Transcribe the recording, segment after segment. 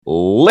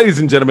Ladies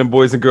and gentlemen,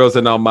 boys and girls,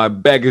 and all my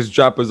baggage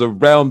droppers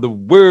around the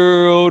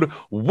world,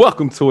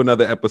 welcome to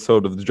another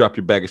episode of the Drop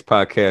Your Baggage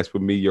podcast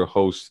with me, your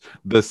host,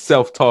 the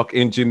self-talk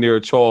engineer,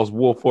 Charles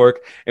Woolfork,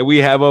 and we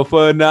have a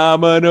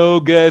phenomenal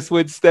guest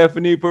with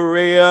Stephanie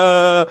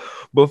Perea.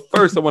 But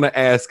first, I want to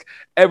ask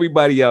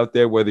everybody out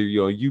there, whether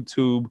you're on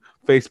YouTube,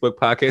 Facebook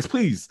podcast,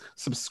 please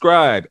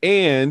subscribe.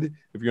 And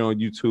if you're on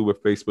YouTube or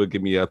Facebook,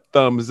 give me a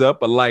thumbs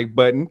up, a like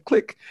button,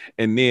 click.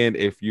 And then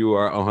if you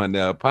are on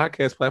a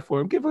podcast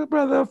platform, give a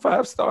brother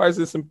 5 stars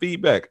and some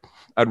feedback.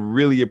 I'd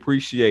really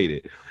appreciate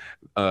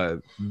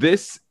it.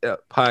 This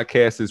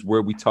podcast is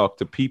where we talk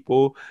to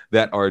people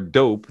that are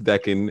dope,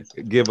 that can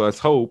give us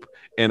hope,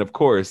 and of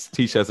course,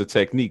 teach us a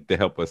technique to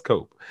help us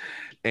cope.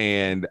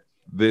 And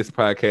this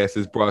podcast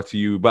is brought to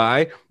you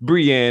by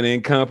Brienne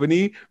and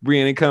Company.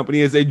 Brienne and Company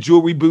is a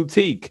jewelry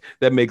boutique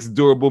that makes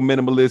durable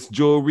minimalist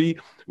jewelry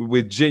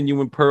with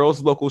genuine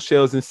pearls, local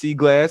shells and sea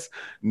glass,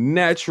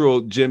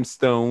 natural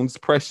gemstones,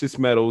 precious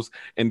metals,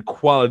 and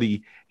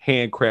quality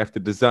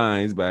handcrafted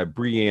designs by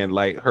Brienne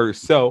Light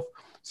herself.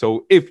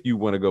 So if you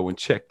want to go and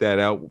check that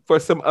out for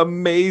some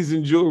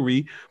amazing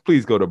jewelry,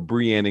 please go to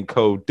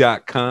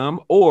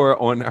brienneandco.com or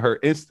on her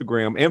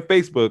Instagram and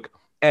Facebook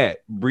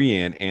at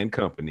Brienne and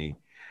Company.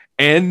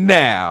 And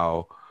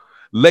now,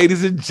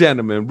 ladies and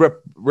gentlemen,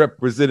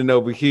 representing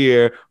over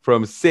here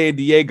from San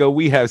Diego,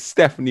 we have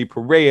Stephanie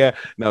Perea.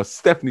 Now,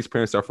 Stephanie's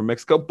parents are from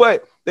Mexico,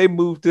 but they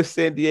moved to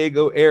San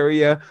Diego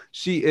area.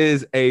 She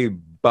is a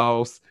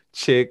boss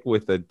chick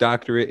with a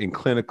doctorate in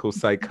clinical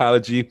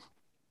psychology.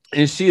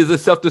 And she is a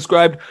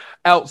self-described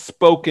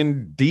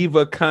outspoken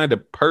diva kind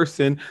of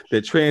person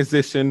that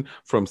transitioned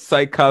from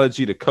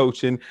psychology to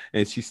coaching.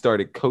 And she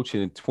started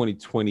coaching in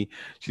 2020.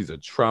 She's a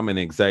trauma and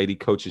anxiety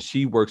coach. And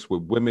she works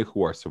with women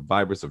who are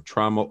survivors of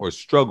trauma or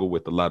struggle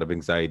with a lot of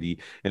anxiety.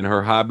 And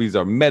her hobbies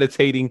are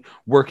meditating,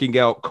 working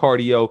out,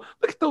 cardio.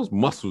 Look at those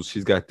muscles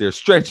she's got there,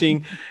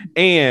 stretching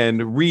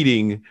and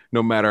reading,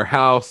 no matter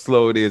how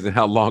slow it is and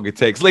how long it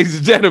takes. Ladies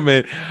and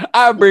gentlemen,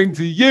 I bring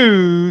to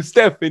you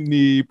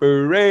Stephanie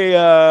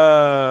Perea.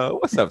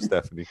 What's up,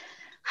 Stephanie?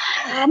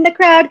 And the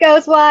crowd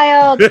goes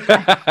wild. Just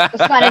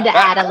wanted to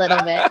add a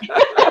little bit.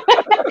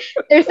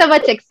 There's so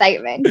much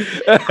excitement.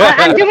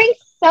 I'm doing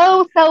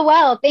so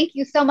well. Thank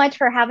you so much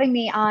for having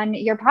me on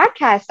your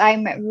podcast.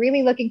 I'm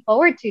really looking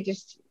forward to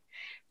just,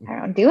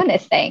 doing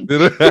this thing.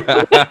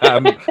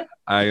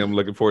 I am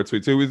looking forward to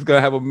it too. We're going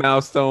to have a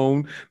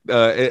milestone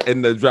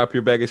in the Drop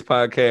Your Baggage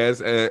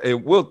podcast,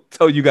 and we'll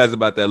tell you guys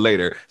about that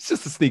later. It's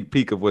just a sneak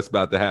peek of what's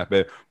about to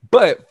happen.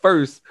 But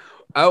first,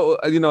 a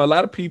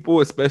lot of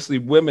people, especially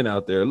women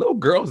out there, little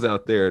girls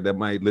out there that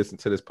might listen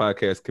to this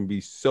podcast, can be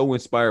so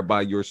inspired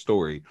by your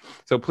story.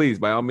 So please,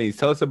 by all means,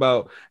 tell us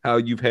about how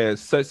you've had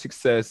such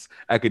success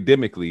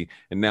academically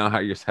and now how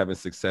you're having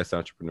success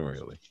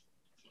entrepreneurially.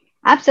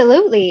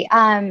 Absolutely.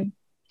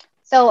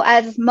 So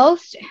as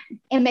most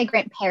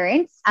immigrant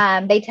parents,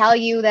 they tell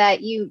you that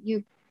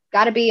you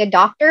got to be a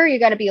doctor, you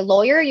got to be a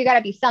lawyer, you got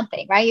to be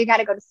something, right? You got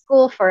to go to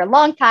school for a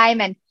long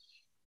time, and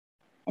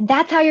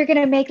that's how you're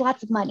going to make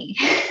lots of money.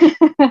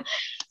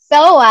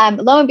 So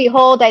lo and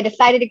behold, I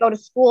decided to go to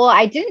school.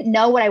 I didn't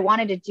know what I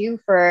wanted to do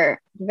for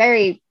a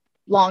very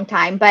long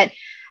time. But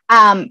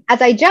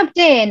as I jumped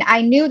in,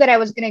 I knew that I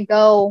was going to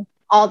go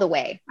all the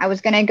way. I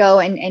was going to go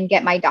and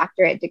get my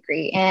doctorate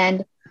degree.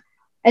 And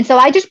so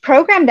I just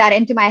programmed that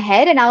into my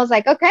head. And I was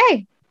like,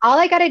 okay, all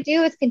I got to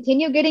do is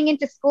continue getting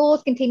into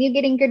schools, continue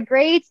getting good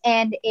grades.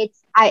 And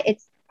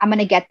I'm going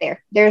to get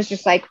there. There's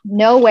just like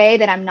no way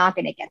that I'm not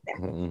going to get there.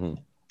 Mm-hmm.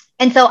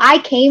 And so I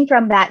came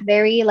from that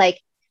very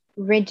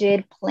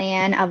rigid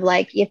plan of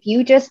if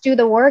you just do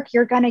the work,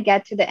 you're going to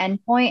get to the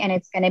end point, and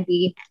it's going to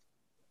be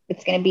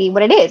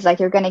what it is.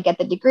 You're going to get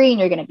the degree and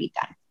you're going to be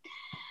done.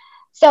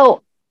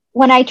 So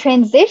when I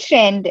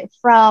transitioned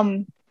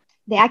from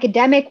the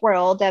academic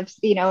world of,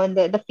 in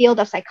the field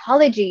of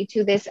psychology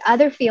to this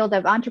other field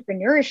of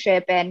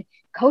entrepreneurship and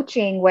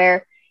coaching,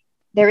 where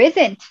there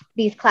isn't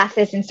these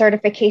classes and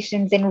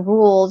certifications and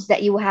rules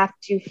that you have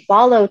to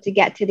follow to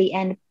get to the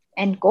end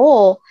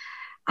goal,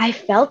 I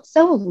felt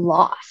so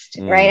lost,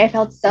 right? I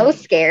felt so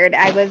scared.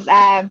 I was,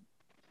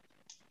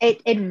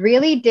 it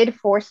really did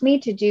force me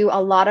to do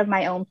a lot of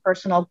my own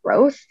personal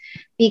growth,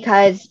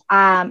 because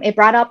it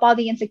brought up all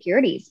the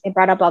insecurities. It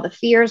brought up all the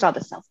fears, all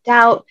the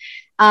self-doubt.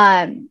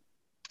 And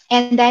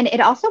then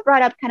it also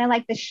brought up kind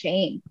of the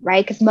shame,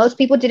 right? Because most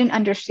people didn't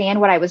understand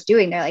what I was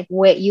doing. They're like,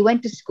 wait, you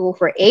went to school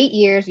for 8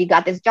 years, you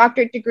got this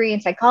doctorate degree in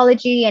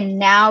psychology, and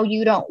now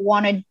you don't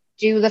want to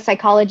do the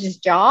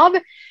psychologist job?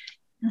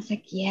 I was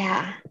like,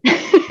 yeah,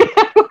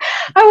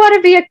 I want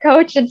to be a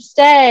coach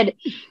instead.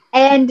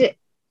 And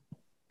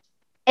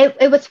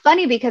it was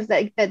funny because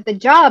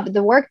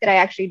the work that I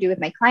actually do with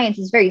my clients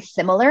is very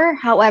similar.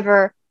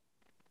 However,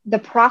 the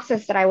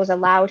process that I was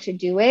allowed to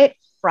do it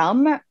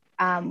from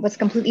was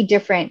completely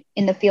different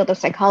in the field of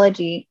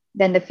psychology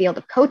than the field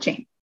of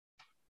coaching.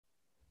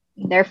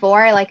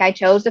 Therefore, I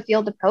chose the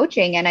field of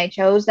coaching, and I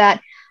chose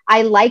that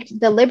I liked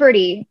the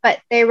liberty.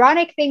 But the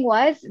ironic thing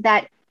was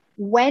that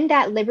when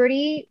that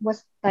liberty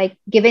was like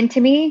given to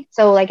me,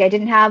 so like I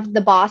didn't have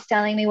the boss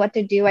telling me what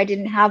to do, I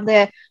didn't have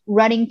the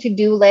running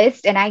to-do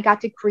list, and I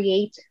got to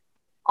create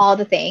all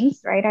the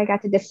things, right? I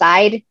got to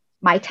decide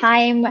my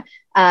time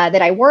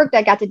that I worked.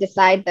 I got to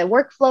decide the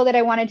workflow that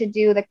I wanted to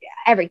do,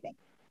 everything.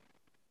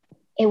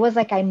 It was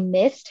like I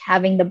missed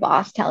having the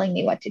boss telling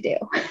me what to do.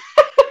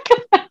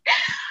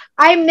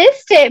 I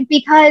missed it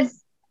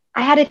because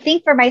I had to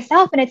think for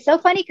myself. And it's so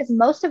funny because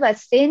most of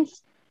us,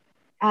 since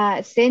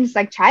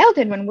like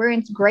childhood, when we're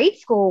in grade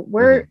school,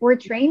 we're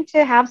trained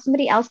to have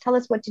somebody else tell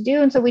us what to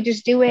do, and so we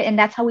just do it, and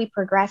that's how we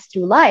progress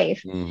through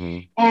life.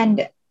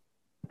 And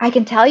I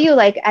can tell you,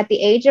 like at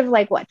the age of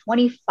like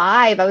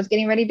 25, I was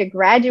getting ready to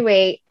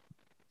graduate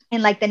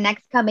in like the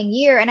next coming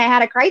year, and I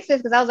had a crisis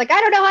because I was like, I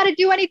don't know how to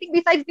do anything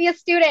besides be a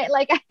student.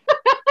 Like I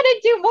don't know how to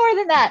do more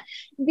than that,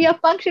 be a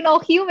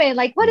functional human.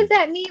 Like, what does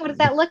that mean? What does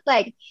that look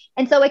like?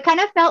 And so it kind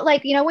of felt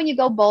like, you know, when you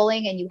go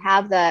bowling and you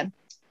have the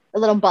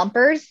little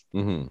bumpers,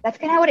 that's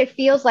kind of what it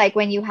feels like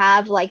when you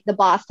have like the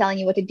boss telling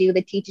you what to do,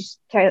 the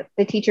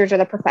teachers or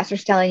the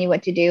professors telling you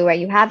what to do, right?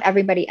 You have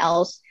everybody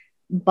else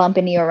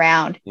bumping you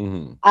around.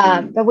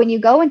 But when you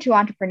go into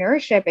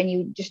entrepreneurship and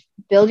you just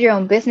build your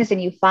own business and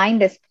you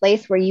find this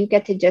place where you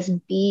get to just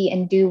be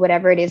and do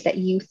whatever it is that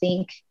you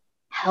think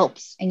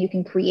helps, and you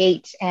can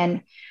create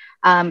and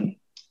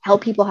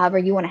help people however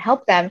you want to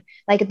help them,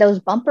 like those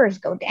bumpers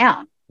go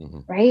down,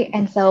 right?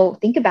 And so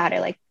think about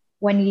it, like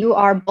when you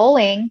are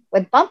bowling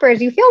with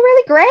bumpers, you feel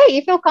really great.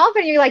 You feel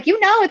confident. You're like, you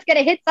know, it's going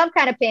to hit some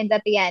kind of pins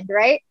at the end,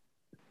 right?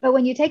 But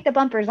when you take the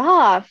bumpers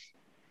off,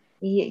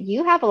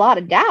 you have a lot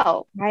of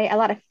doubt, right? A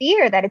lot of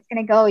fear that it's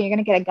going to go, you're going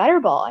to get a gutter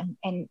ball.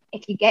 And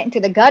if you get into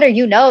the gutter,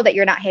 you know that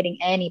you're not hitting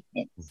any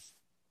pins.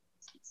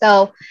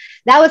 So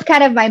that was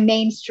kind of my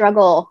main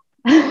struggle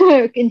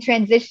in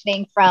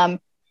transitioning from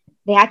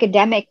the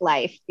academic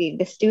life,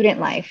 the student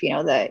life, you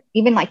know,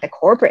 even like the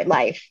corporate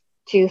life,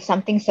 to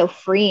something so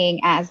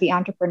freeing as the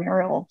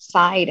entrepreneurial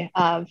side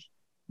of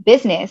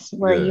business,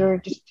 where you're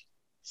just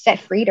set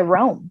free to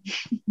roam.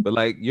 But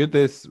like, you're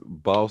this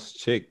boss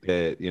chick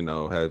that, you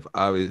know,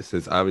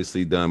 has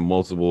obviously done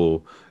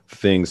multiple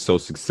things so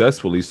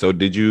successfully. So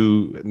did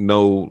you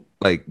know,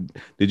 like,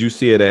 did you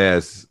see it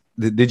as,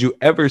 did you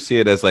ever see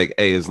it as like,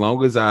 hey, as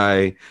long as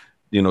I,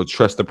 you know,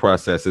 trust the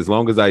process, as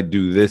long as I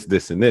do this,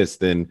 this, and this,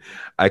 then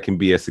I can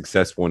be as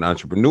successful in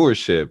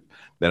entrepreneurship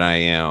that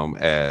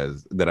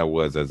I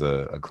was as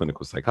a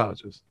clinical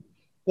psychologist?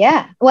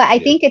 Yeah. Well, I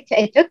think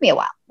it took me a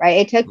while,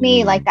 right? It took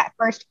me like that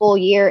first full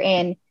year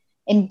in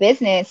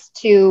business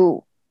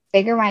to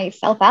figure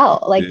myself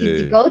out. Like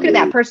you go through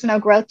that personal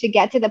growth to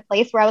get to the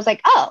place where I was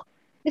like, oh,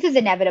 this is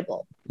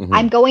inevitable.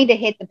 I'm going to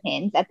hit the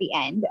pins at the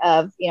end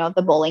of, you know,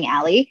 the bowling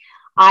alley.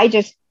 I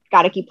just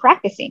got to keep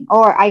practicing,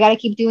 or I got to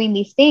keep doing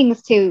these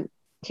things to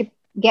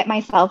get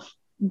myself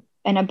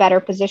in a better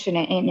position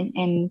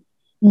and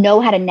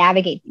know how to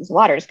navigate these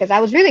waters, because I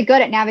was really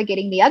good at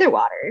navigating the other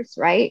waters,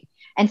 right?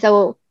 And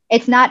so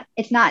it's not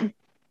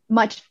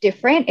much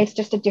different. It's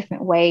just a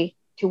different way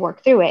to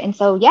work through it. And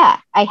so, yeah,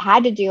 I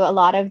had to do a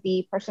lot of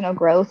the personal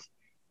growth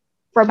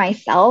for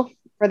myself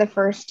for the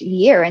first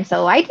year. And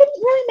so I didn't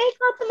really make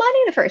lots of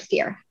money the first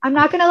year. I'm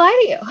not going to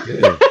lie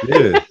to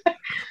you.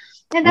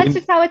 And that's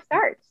just how it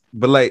starts.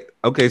 But like,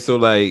 okay, so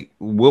like,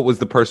 what was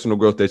the personal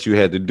growth that you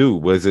had to do?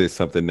 Was it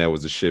something that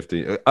was a shift?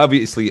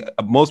 Obviously,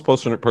 most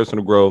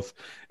personal growth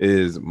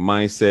is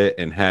mindset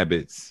and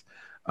habits,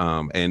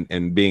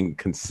 and being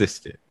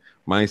consistent.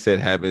 Mindset,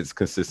 habits,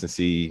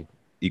 consistency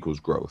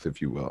equals growth,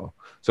 if you will.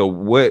 So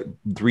what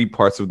three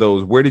parts of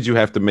those, where did you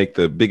have to make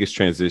the biggest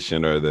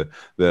transition or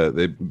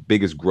the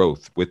biggest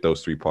growth with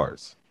those three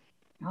parts?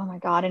 Oh my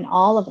God, and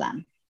all of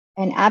them,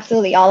 and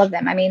absolutely all of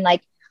them. I mean,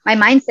 like, my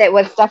mindset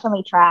was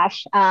definitely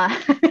trash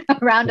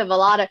around of a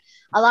lot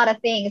of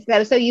things, because I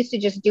was so used to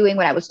just doing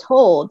what I was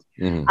told.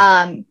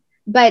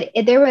 But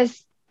there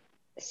was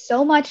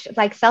so much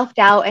like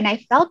self-doubt, and I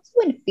felt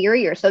so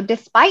inferior. So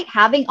despite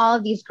having all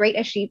of these great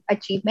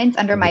achievements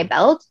under my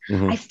belt,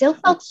 I still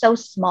felt so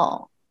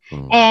small.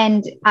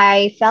 And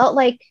I felt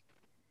like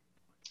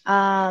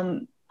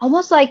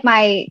almost like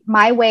my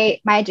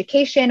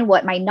education,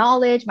 my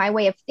knowledge, my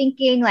way of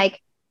thinking,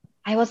 like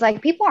I was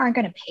like, people aren't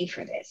going to pay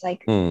for this. Like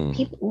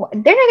people,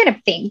 they're not going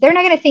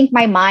to think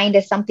my mind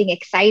is something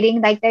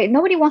exciting. Like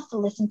nobody wants to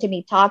listen to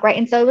me talk. Right.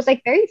 And so it was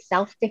like very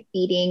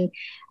self-defeating,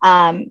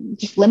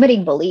 just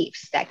limiting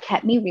beliefs that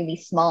kept me really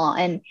small.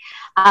 And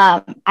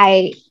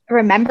I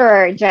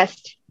remember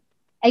just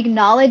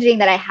acknowledging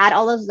that I had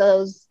all of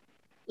those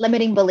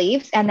limiting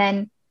beliefs and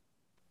then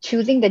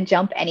choosing to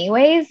jump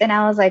anyways. And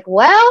I was like,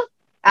 well,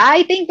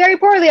 I think very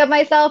poorly of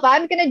myself.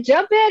 I'm going to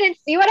jump in and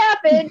see what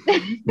happens.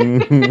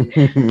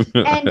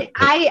 And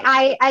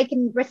I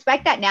can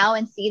respect that now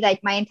and see,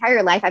 like, my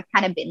entire life, I've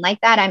kind of been like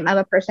that. I'm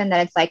a person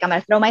that it's like, I'm going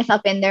to throw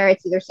myself in there.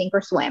 It's either sink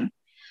or swim.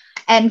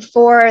 And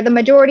for the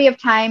majority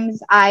of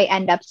times I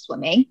end up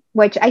swimming,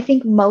 which I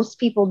think most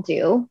people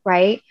do.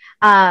 Right.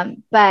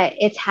 But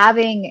it's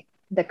having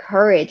the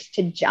courage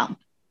to jump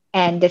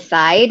and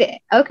decide,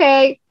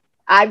 okay,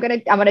 I'm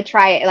going to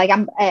try it. Like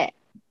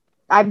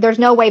there's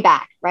no way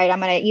back, right? I'm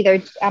going to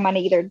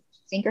either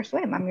sink or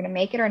swim. I'm going to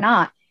make it or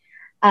not.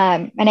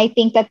 And I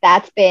think that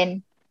that's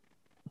been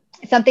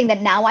something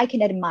that now I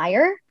can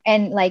admire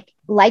and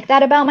like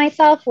that about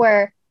myself,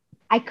 where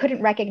I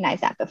couldn't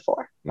recognize that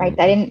before, right?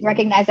 I didn't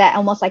recognize that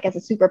almost like as a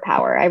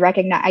superpower.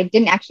 I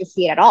didn't actually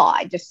see it at all.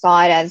 I just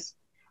saw it as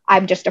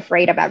I'm just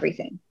afraid of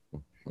everything.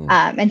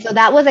 And so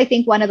that was, I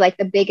think, one of like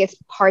the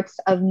biggest parts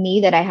of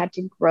me that I had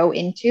to grow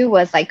into,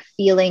 was like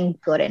feeling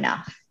good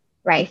enough,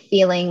 right?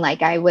 Feeling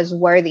like I was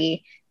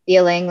worthy,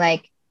 feeling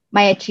like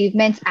my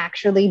achievements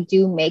actually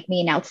do make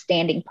me an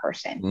outstanding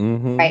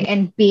person, right?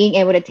 And being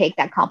able to take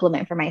that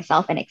compliment for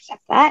myself and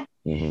accept that.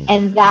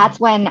 And that's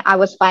when I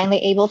was finally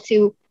able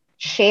to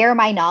share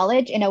my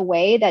knowledge in a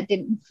way that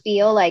didn't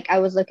feel like I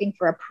was looking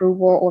for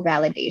approval or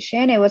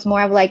validation. It was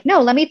more of like,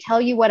 no, let me tell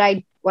you what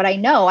I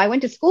know. I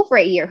went to school for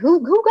 8 years. Who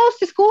goes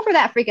to school for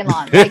that freaking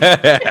long? Like,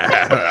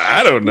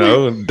 I don't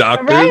know,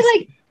 doctors, right?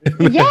 Like,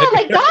 yeah,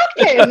 like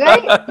doctors,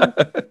 right?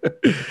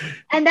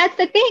 And that's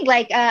the thing.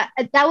 Like,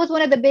 that was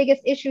one of the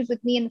biggest issues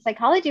with me in the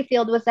psychology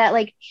field, was that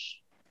like,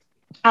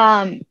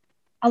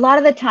 a lot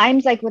of the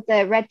times, like with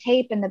the red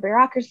tape and the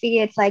bureaucracy,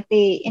 it's like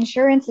the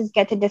insurances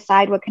get to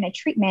decide what kind of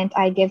treatment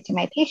I give to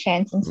my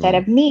patients instead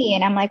of me.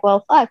 And I'm like,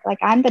 well, fuck, like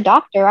I'm the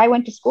doctor. I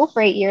went to school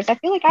for 8 years. I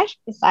feel like I should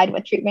decide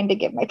what treatment to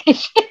give my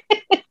patients.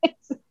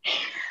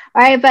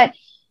 All right. But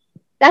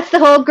that's the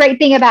whole great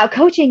thing about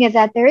coaching, is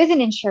that there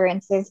isn't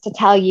insurances to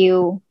tell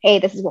you, hey,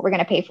 this is what we're going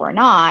to pay for or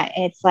not.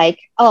 It's like,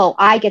 oh,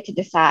 I get to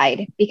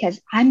decide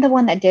because I'm the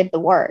one that did the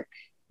work,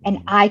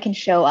 and I can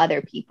show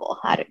other people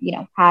how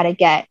to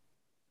get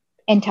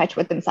in touch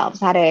with themselves,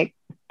 how to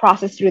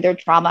process through their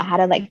trauma, how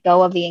to let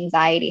go of the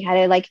anxiety, how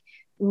to like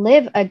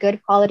live a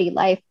good quality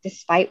life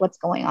despite what's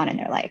going on in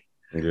their life.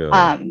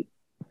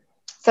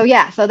 So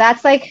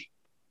that's like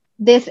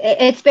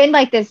it's been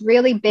like this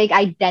really big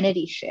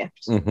identity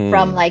shift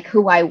from like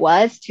who I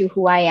was to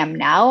who I am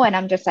now. And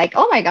I'm just like,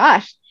 oh my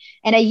gosh.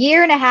 In a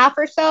year and a half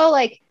or so,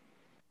 like,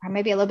 or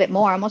maybe a little bit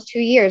more, almost 2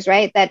 years,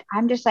 right? That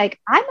I'm just like,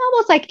 I'm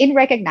almost like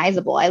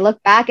unrecognizable. I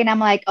look back and I'm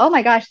like, oh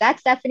my gosh,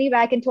 that's Stephanie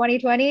back in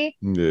 2020.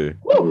 Yeah.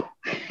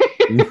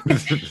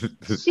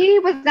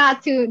 She's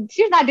not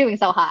doing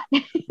so hot.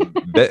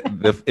 That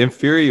the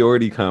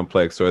inferiority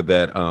complex, or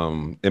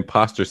that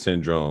imposter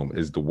syndrome,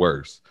 is the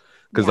worst.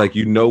 Because like,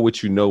 you know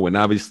what you know, and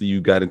obviously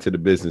you got into the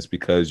business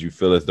because you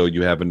feel as though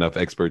you have enough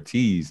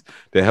expertise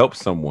to help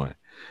someone.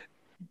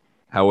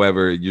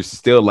 However, you're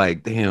still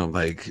like, damn,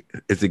 like,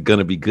 is it going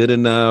to be good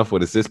enough?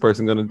 What is this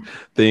person going to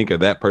think, or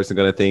that person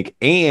going to think?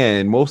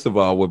 And most of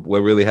all,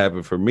 what really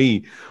happened for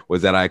me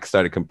was that I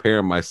started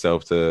comparing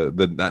myself to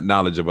the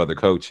knowledge of other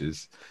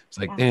coaches. It's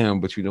like,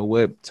 damn, but you know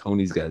what?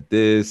 Tony's got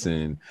this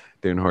and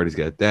Darren Hardy's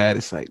got that.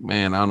 It's like,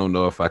 man, I don't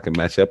know if I can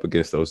match up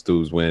against those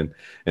dudes, when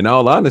in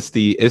all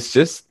honesty, it's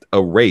just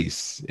a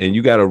race and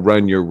you got to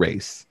run your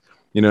race.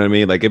 You know what I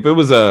mean? Like, if it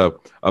was a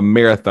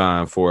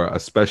marathon for a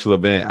special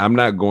event, I'm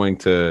not going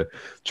to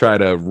try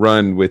to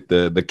run with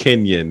the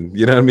Kenyan,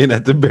 you know what I mean,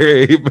 at the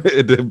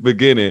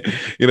beginning,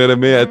 you know what I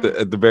mean, at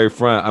the very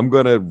front. I'm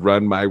going to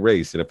run my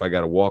race. And if I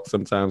got to walk,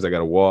 sometimes I got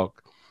to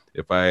walk.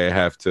 If I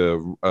have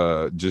to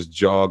just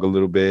jog a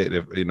little bit,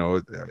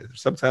 if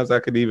sometimes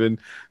I could even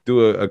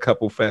do a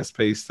couple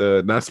fast-paced,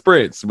 not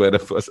sprints, but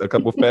a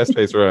couple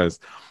fast-paced runs.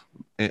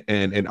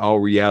 And in all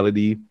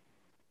reality,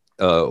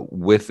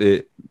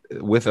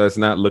 with us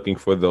not looking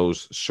for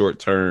those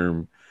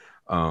short-term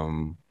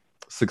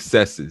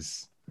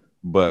successes,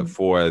 but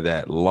for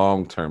that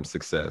long-term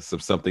success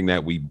of something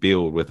that we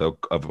build with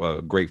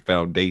a great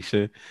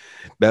foundation.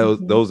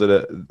 Those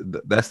are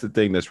that's the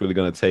thing that's really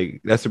going to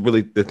take. That's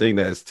really the thing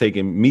that's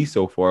taken me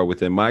so far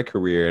within my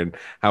career, and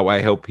how I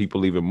help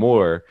people even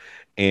more.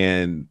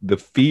 And the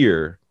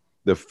fear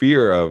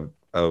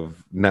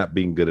of not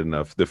being good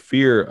enough, the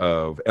fear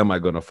of, am I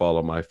going to fall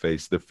on my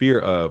face? The fear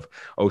of,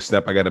 oh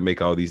snap, I got to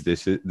make all these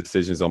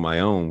decisions on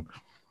my own.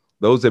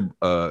 Those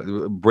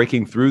are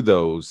breaking through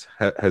those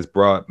has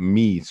brought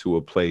me to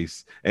a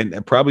place,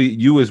 and probably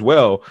you as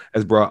well,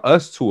 has brought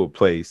us to a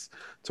place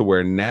to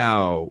where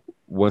now,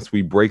 once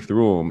we break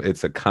through them,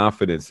 it's a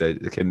confidence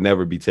that it can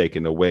never be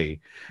taken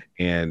away,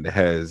 and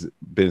has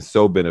been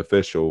so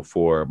beneficial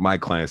for my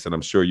clients, and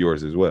I'm sure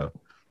yours as well.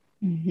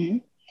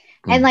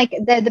 And like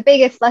the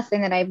biggest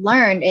lesson that I've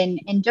learned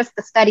in just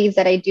the studies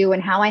that I do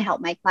and how I help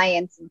my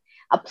clients, and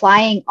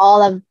applying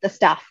all of the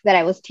stuff that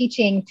I was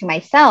teaching to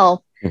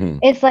myself,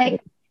 it's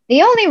like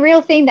the only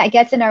real thing that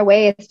gets in our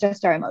way is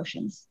just our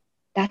emotions.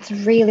 That's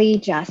really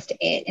just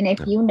it. And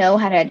if you know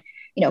how to,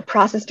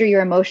 process through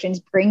your emotions,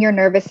 bring your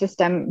nervous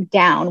system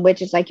down,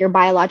 which is like your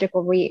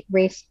biological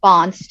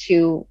response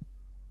to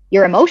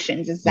your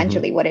emotions, is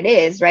essentially what it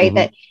is, right?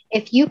 That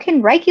if you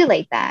can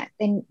regulate that,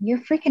 then you're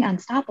freaking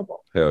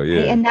unstoppable. Hell yeah.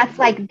 Right?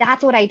 And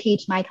that's what I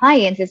teach my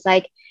clients. It's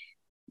like,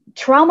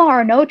 trauma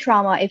or no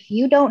trauma, if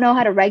you don't know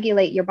how to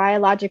regulate your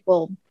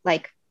biological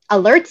like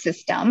alert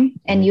system,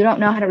 and you don't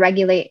know how to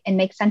regulate and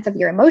make sense of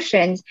your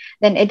emotions,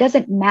 then it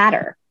doesn't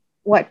matter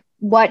what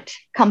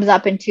comes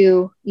up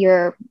into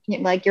your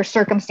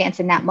circumstance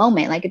in that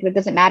moment. Like, it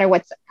doesn't matter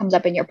what comes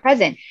up in your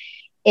present.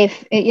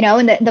 if, you know,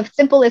 and the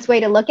simplest way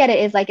to look at it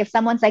is like if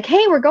someone's like,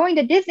 hey, we're going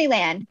to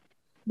Disneyland,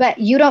 but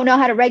you don't know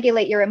how to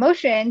regulate your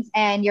emotions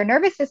and your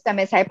nervous system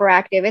is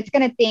hyperactive, it's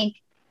going to think,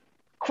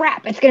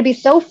 crap, it's going to be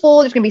so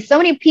full. There's going to be so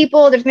many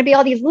people. There's going to be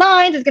all these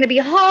lines. It's going to be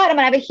hot. I'm going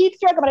to have a heat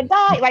stroke. I'm going to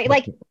die. Right?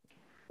 Like,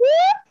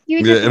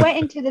 you just went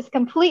into this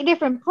complete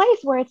different place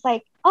where it's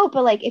like, oh,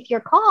 but like if you're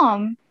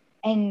calm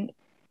and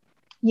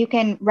you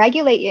can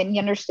regulate it and you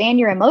understand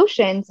your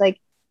emotions, like,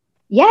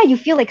 yeah, you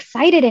feel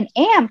excited and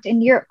amped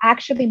and you're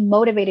actually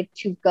motivated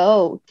to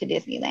go to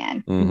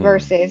Disneyland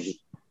versus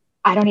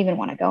I don't even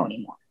want to go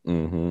anymore.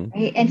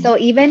 Right? And so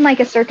even like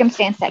a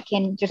circumstance that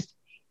can just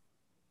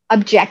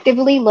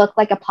objectively look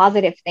like a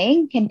positive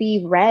thing can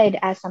be read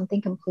as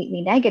something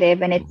completely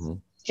negative, and it's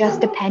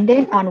just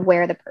dependent on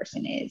where the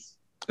person is.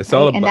 It's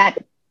all about,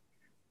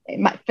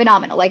 and that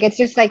phenomenal. Like it's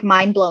just like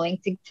mind blowing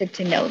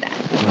to know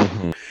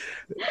that.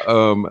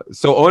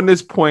 So on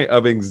this point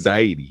of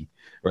anxiety,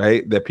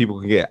 right, that people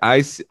can get,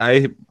 I see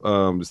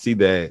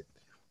that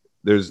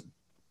there's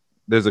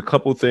a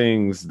couple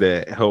things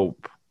that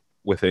help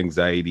with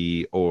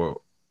anxiety.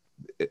 Or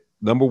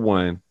number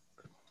one,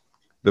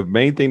 the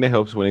main thing that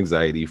helps with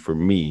anxiety for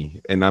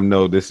me, and I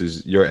know this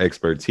is your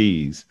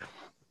expertise,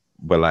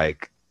 but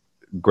like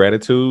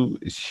gratitude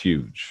is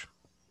huge.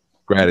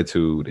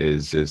 Gratitude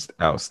is just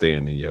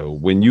outstanding, yo.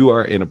 When you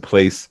are in a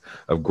place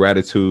of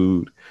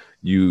gratitude,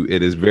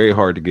 it is very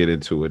hard to get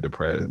into a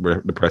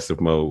depressive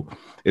mode.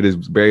 It is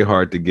very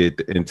hard to get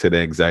into the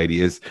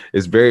anxiety. It's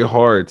very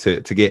hard to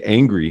get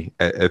angry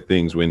at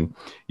things when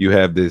you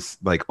have this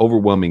like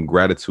overwhelming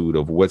gratitude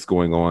of what's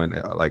going on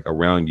like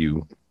around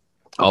you,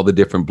 all the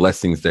different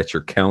blessings that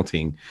you're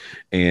counting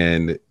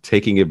and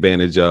taking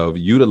advantage of,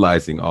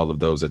 utilizing all of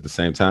those at the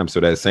same time. So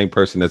that same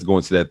person that's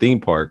going to that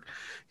theme park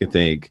can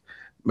think,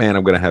 man,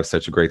 I'm going to have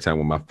such a great time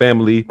with my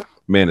family.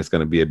 Man, it's going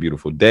to be a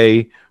beautiful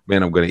day.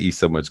 Man, I'm going to eat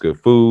so much good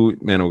food.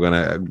 Man, I'm going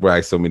to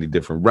ride so many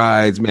different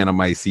rides. Man, I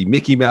might see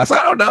Mickey Mouse.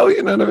 I don't know.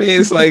 You know what I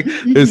mean? It's like,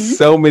 there's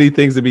so many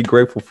things to be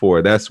grateful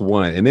for. That's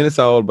one. And then it's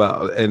all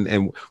about,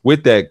 and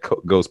with that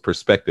goes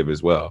perspective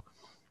as well.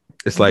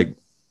 It's like,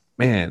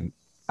 man,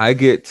 I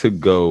get to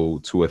go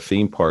to a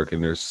theme park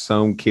and there's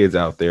some kids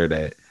out there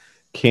that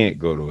can't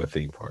go to a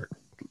theme park.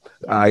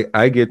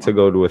 I get to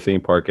go to a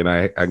theme park and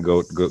I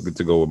go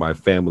with my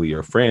family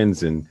or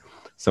friends, and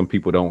some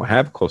people don't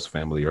have close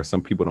family or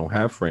some people don't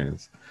have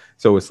friends.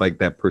 So it's like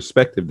that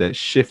perspective, that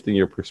shift in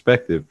your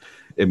perspective,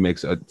 it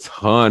makes a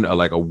ton of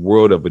like a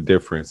world of a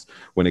difference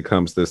when it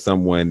comes to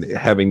someone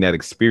having that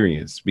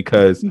experience.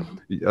 Because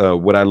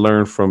what I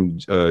learned from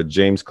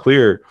James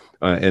Clear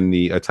in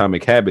the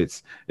Atomic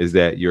Habits is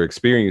that your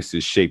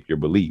experiences shape your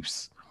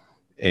beliefs,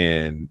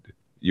 and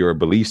your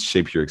beliefs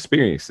shape your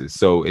experiences.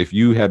 So if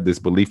you have this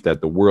belief that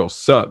the world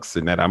sucks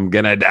and that I'm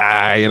gonna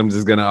die and I'm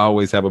just gonna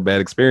always have a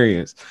bad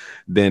experience,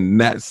 then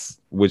that's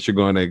what you're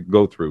going to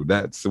go through.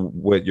 That's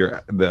what you're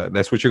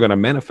going to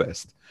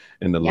manifest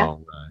in the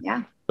long run.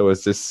 Yeah. So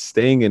it's just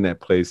staying in that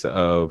place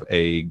of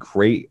a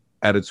great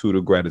attitude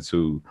of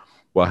gratitude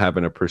while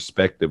having a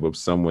perspective of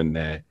someone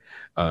that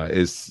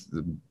is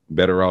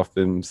better off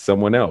than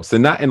someone else,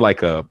 and not in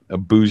like a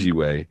bougie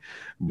way,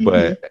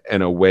 but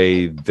in a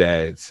way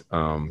that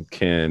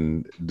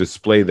can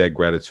display that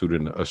gratitude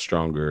in a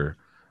stronger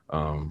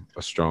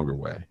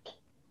way.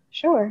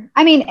 Sure.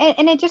 I mean,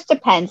 and it just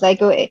depends.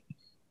 Like,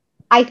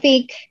 I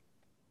think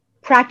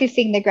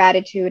practicing the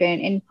gratitude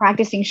and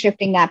practicing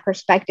shifting that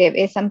perspective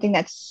is something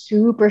that's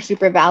super,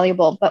 super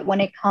valuable. But when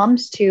it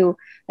comes to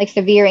like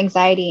severe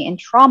anxiety and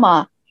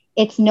trauma,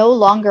 it's no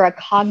longer a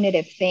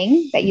cognitive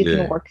thing that you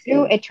can work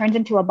through. It turns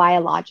into a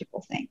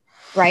biological thing,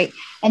 right?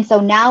 And so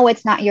now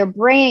it's not your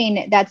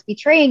brain that's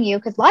betraying you,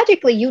 because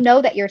logically you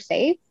know that you're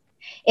safe.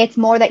 It's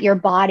more that your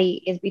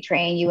body is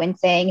betraying you and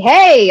saying,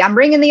 hey, I'm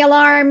ringing the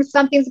alarm.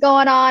 Something's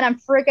going on. I'm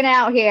freaking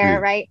out here,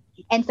 right?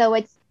 And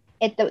so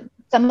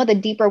some of the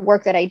deeper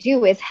work that I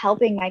do is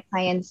helping my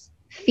clients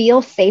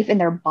feel safe in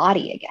their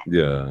body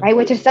again, right?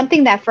 Which is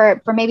something that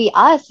for maybe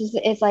us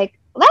is like,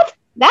 well,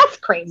 that's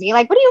crazy.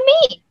 Like, what do you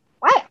mean?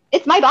 What?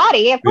 It's my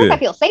body. Of course I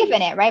feel safe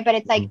in it, right? But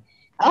it's like,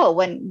 oh,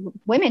 when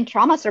women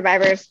trauma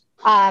survivors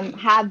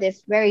have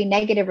this very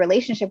negative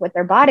relationship with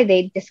their body,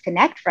 they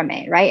disconnect from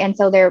it, right? And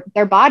so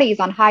their body is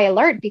on high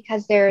alert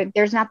because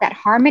there's not that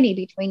harmony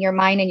between your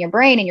mind and your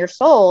brain and your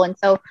soul. And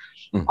so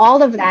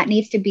all of that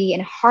needs to be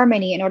in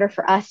harmony in order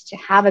for us to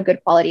have a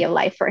good quality of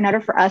life, in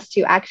order for us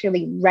to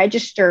actually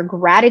register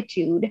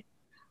gratitude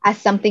as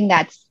something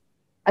that's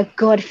a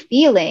good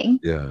feeling.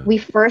 We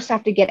first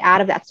have to get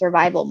out of that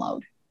survival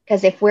mode.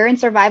 Because if we're in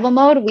survival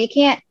mode, we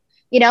can't,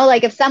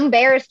 like if some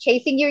bear is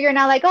chasing you, you're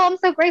not like, oh, I'm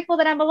so grateful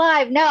that I'm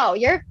alive. No,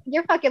 you're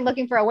fucking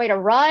looking for a way to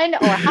run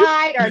or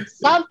hide or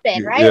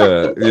something,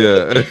 right?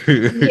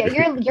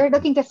 You're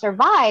looking to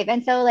survive.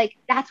 And so like,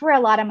 that's where a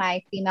lot of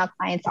my female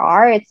clients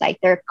are. It's like,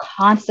 they're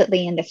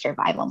constantly in the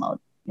survival mode,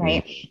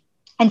 right?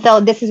 And so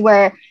this is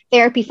where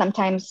therapy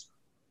sometimes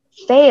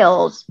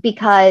fails,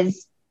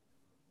 because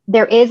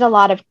there is a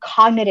lot of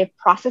cognitive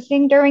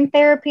processing during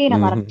therapy and a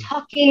lot of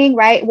talking,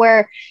 right?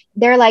 Where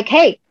they're like,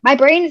 hey, my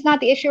brain is not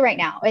the issue right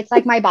now. It's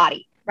like my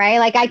body, right?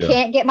 Like I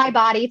can't get my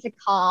body to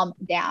calm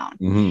down.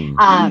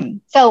 Mm-hmm.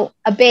 So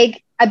a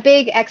big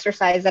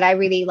exercise that I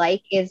really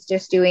like is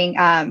just doing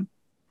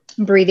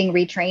breathing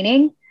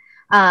retraining.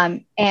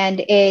 And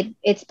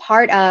it's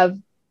part of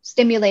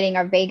stimulating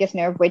our vagus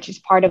nerve, which is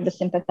part of the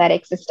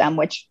sympathetic system,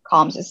 which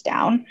calms us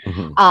down.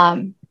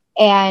 Mm-hmm.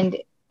 And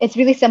it's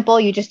really simple.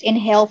 You just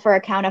inhale for a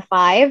count of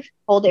 5,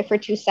 hold it for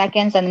 2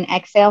 seconds, and then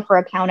exhale for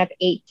a count of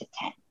 8 to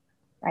 10,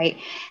 right?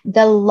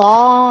 The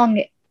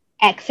long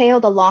exhale,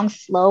 the long,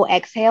 slow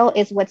exhale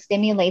is what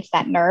stimulates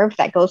that nerve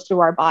that goes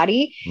through our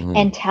body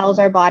and tells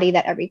our body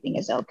that everything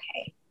is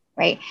okay,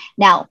 right?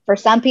 Now, for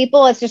some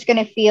people, it's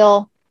going to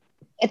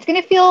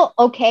feel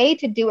okay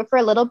to do it for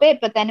a little bit,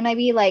 but then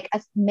maybe like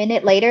a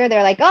minute later,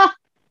 they're like, oh,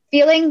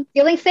 feeling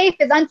safe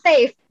is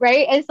unsafe,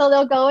 right? And so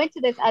they'll go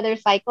into this other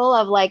cycle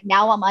of like,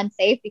 now I'm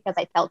unsafe because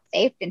I felt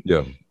safe.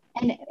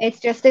 And it's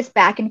just this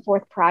back and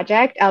forth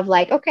project of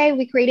like, okay,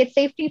 we created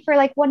safety for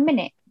like 1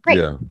 minute. Great.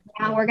 Yeah.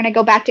 Now we're going to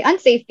go back to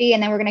unsafety,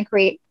 and then we're going to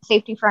create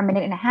safety for a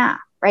minute and a half,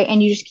 right?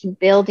 And you just keep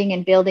building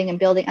and building and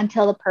building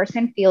until the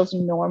person feels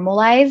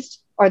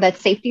normalized, or that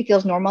safety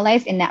feels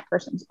normalized in that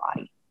person's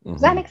body.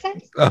 Does that make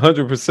sense?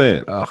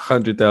 100%,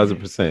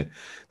 100,000%.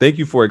 Thank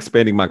you for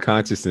expanding my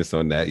consciousness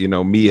on that. You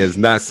know, me as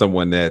not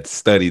someone that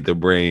studied the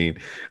brain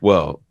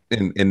well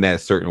in that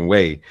certain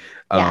way,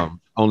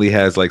 only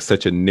has like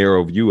such a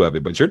narrow view of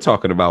it. But you're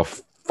talking about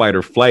fight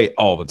or flight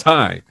all the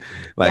time.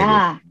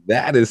 Like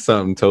that is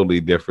something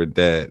totally different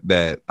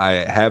that I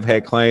have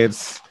had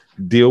clients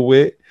deal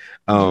with.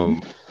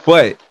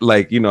 But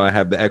like, you know, I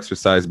have the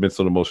exercise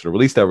mental and emotional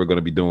release that we're going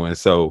to be doing.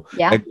 So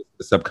the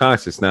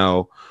subconscious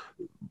now.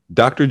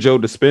 Dr. Joe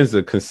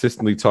Dispenza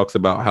consistently talks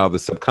about how the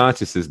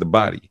subconscious is the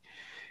body,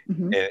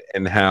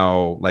 and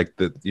how like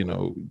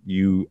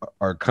you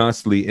are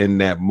constantly in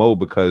that mode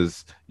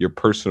because your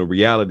personal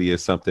reality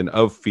is something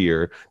of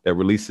fear that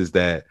releases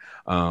that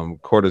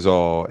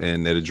cortisol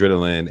and that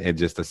adrenaline in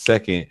just a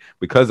second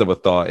because of a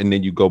thought. And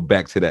then you go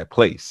back to that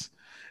place.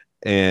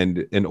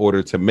 And in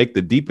order to make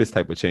the deepest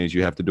type of change,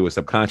 you have to do it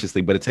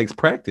subconsciously, but it takes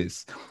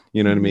practice.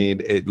 You know what I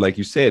mean? It, like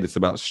you said, it's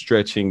about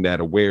stretching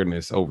that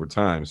awareness over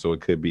time. So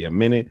it could be a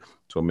minute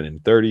to a minute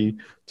and 30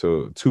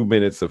 to 2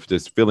 minutes of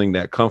just feeling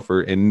that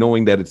comfort and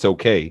knowing that it's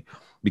okay.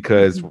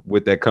 Because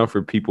with that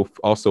comfort, people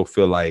also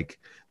feel like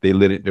they're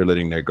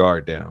letting their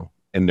guard down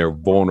and they're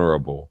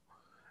vulnerable.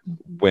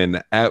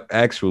 When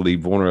actually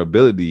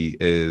vulnerability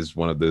is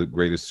one of the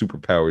greatest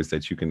superpowers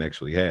that you can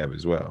actually have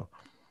as well.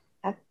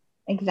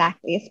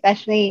 Exactly,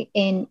 especially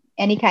in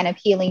any kind of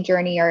healing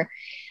journey or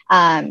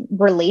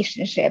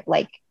relationship.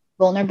 Like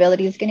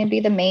vulnerability is going to be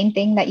the main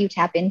thing that you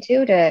tap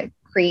into to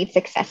create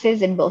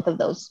successes in both of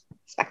those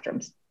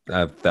spectrums.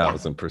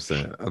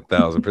 1,000%,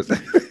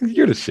 1,000%.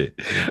 You're the shit.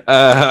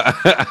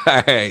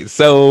 All right.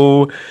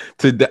 So,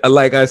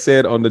 like I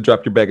said on the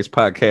Drop Your Baggage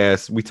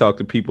podcast, we talk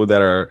to people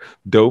that are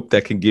dope,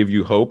 that can give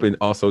you hope, and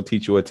also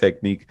teach you a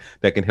technique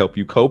that can help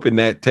you cope. And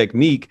that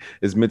technique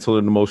is mental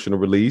and emotional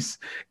release.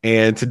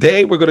 And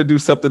today we're going to do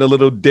something a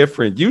little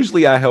different.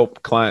 Usually, I help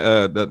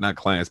not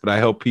clients, but I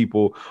help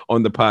people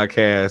on the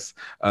podcast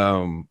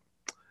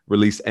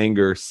release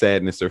anger,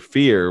 sadness, or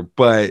fear.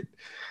 But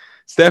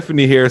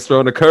Stephanie here is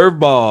throwing a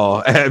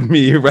curveball at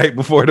me right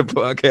before the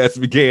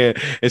podcast began.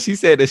 And she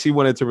said that she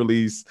wanted to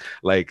release,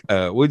 like,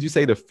 what would you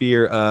say? The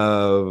fear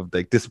of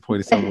like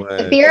disappointing someone.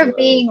 The fear of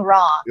being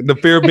wrong. The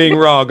fear of being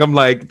wrong. I'm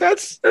like,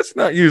 that's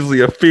not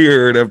usually a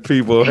fear that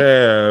people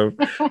have.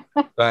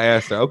 So I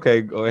asked her,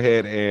 okay, go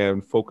ahead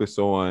and focus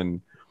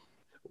on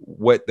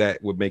what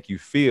that would make you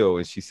feel.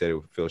 And she said it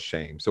would feel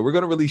shame. So we're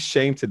going to release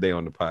shame today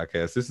on the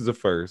podcast. This is a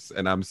first,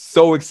 and I'm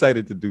so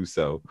excited to do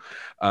so.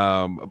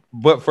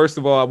 But first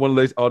of all, I want to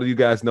let all of you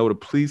guys know to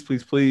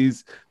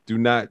please do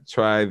not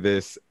try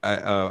this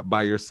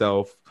by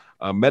yourself.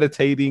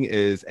 Meditating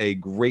is a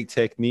great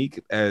technique,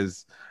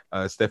 as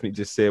Stephanie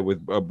just said,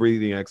 with a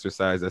breathing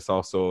exercise. That's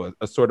also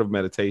a sort of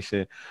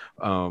meditation.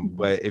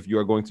 But if you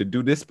are going to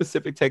do this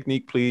specific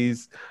technique,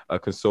 please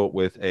consult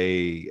with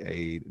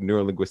a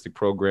neurolinguistic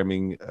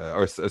programming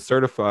or a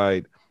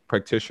certified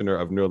practitioner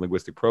of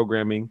neurolinguistic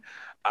programming.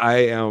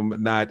 I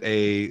am not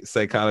a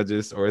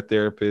psychologist or a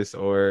therapist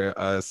or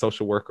a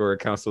social worker or a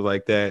counselor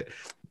like that.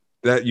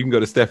 That you can go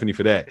to Stephanie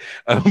for that,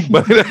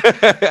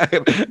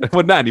 but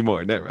well, not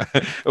anymore. Never.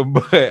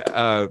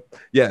 But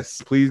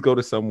yes, please go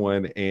to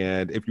someone.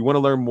 And if you want to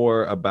learn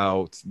more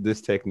about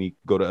this technique,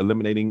 go to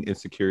Eliminating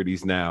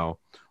Insecurities Now.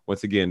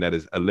 Once again, that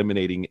is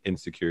Eliminating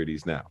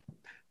Insecurities Now.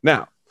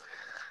 Now,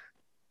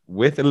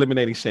 with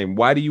eliminating shame,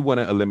 why do you want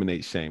to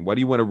eliminate shame? Why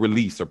do you want to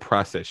release or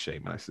process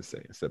shame, I should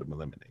say, instead of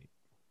eliminate?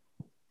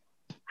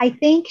 I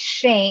think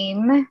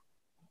shame.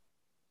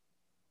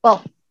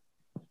 Well,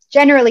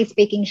 generally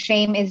speaking,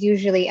 shame is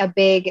usually a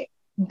big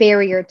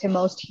barrier to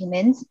most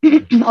humans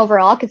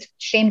overall, because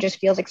shame just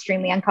feels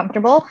extremely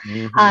uncomfortable.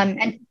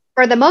 And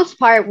for the most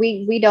part,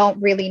 we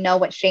don't really know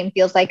what shame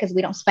feels like because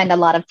we don't spend a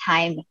lot of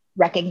time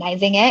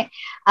recognizing it.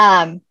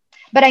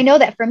 But I know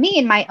that for me,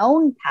 in my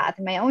own path,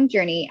 in my own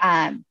journey,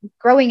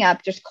 growing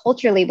up just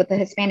culturally with the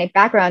Hispanic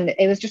background,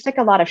 it was just like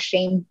a lot of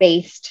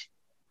shame-based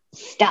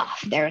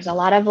stuff. There's a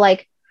lot of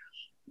like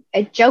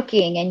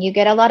joking, and you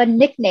get a lot of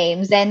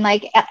nicknames, and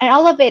like, and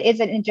all of it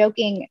isn't a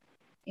joking,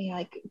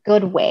 like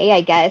good way,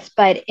 I guess.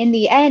 But in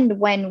the end,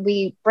 when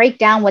we break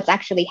down what's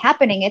actually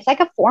happening, it's like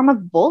a form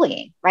of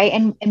bullying, right?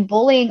 And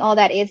bullying, all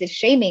that is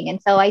shaming.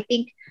 And so I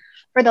think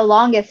for the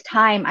longest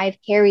time, I've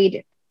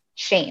carried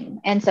shame.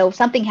 And so if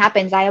something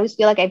happens, I always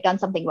feel like I've done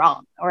something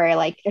wrong, or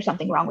like there's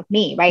something wrong with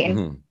me, right?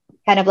 And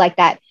kind of like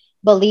that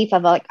belief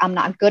of like I'm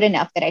not good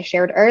enough that I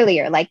shared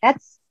earlier, like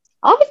that's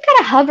always kind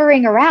of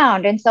hovering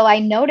around. And so I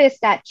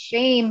noticed that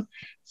shame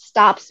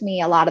stops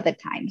me a lot of the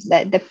times,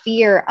 that the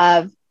fear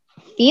of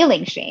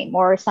feeling shame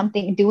or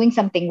something, doing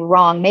something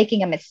wrong,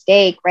 making a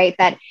mistake, right?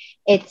 That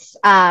it's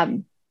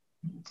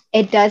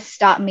it does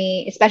stop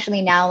me,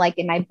 especially now, like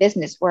in my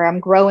business where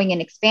I'm growing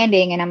and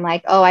expanding, and I'm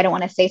like, oh, I don't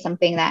want to say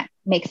something that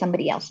makes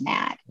somebody else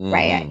mad,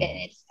 right? And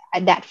it's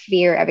that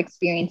fear of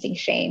experiencing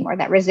shame, or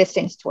that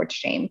resistance towards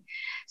shame.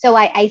 So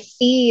I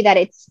see that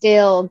it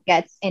still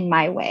gets in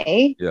my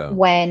way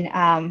when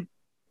I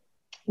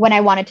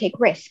want to take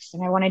risks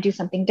and I want to do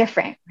something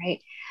different,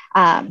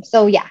 right?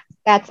 So yeah,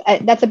 that's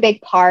a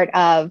big part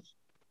of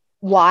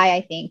why I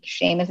think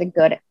shame is a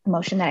good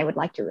emotion that I would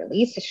like to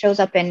release. It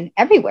shows up in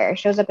everywhere. It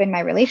shows up in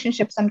my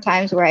relationship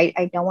sometimes, where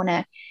I don't want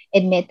to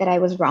admit that I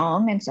was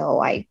wrong. And so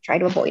I try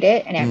to avoid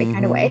it in every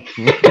kind of way.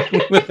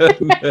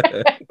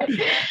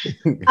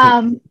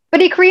 But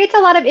it creates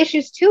a lot of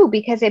issues too,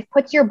 because it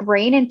puts your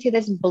brain into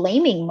this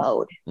blaming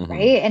mode,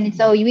 right? And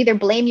so you either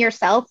blame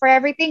yourself for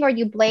everything, or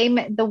you blame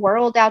the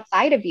world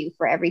outside of you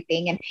for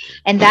everything.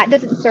 And that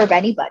doesn't serve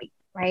anybody,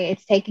 right?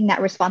 It's taking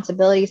that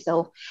responsibility.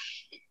 So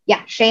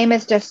yeah, shame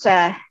is just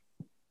an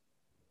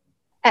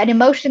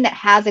emotion that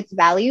has its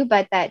value,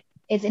 but that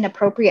is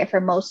inappropriate for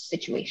most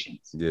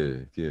situations. Yeah,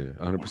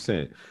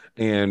 100%.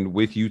 And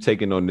with you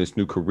taking on this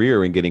new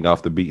career and getting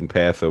off the beaten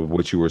path of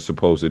what you were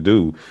supposed to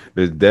do,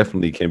 there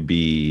definitely can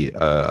be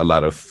a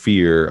lot of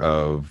fear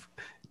of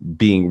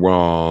being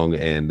wrong,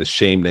 and the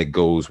shame that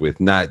goes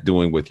with not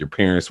doing what your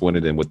parents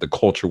wanted and what the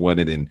culture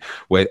wanted and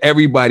what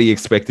everybody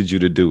expected you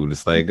to do.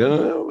 It's like,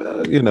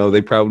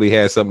 they probably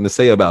had something to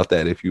say about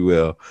that, if you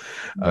will.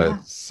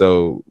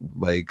 So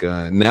like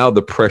now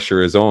the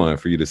pressure is on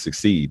for you to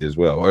succeed as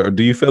well. Or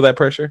do you feel that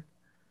pressure?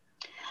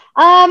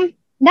 Not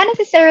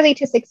necessarily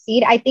to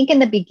succeed. I think in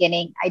the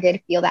beginning I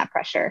did feel that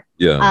pressure.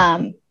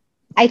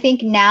 I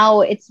think now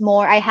it's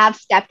more, I have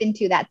stepped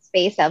into that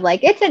space of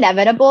like, it's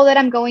inevitable that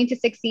I'm going to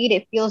succeed.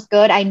 It feels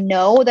good. I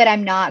know that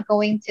I'm not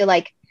going to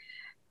like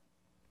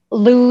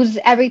lose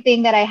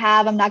everything that I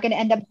have. I'm not going to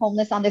end up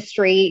homeless on the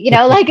street,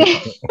 like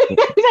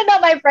even though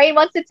my brain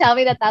wants to tell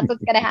me that that's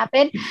what's going to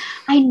happen.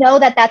 I know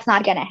that that's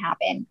not going to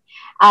happen.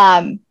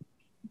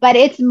 But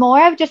it's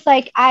more of just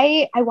like,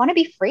 I want to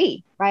be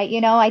free, right?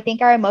 I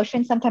think our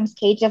emotions sometimes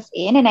cage us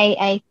in, and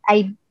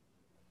I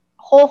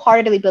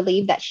wholeheartedly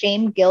believe that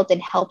shame, guilt,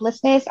 and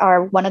helplessness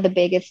are one of the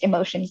biggest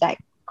emotions that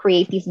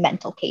create these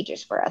mental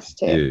cages for us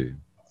to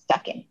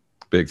stuck in.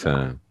 Big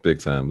time.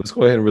 Let's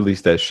go ahead and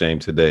release that shame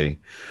today.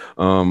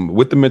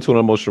 With the mental and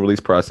emotional release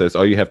process,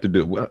 all you have to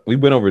do, we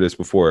went over this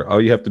before, all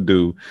you have to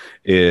do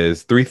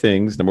is 3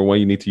 things. Number 1,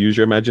 you need to use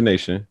your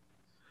imagination.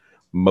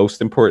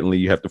 Most importantly,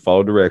 you have to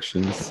follow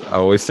directions. I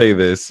always say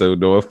this, so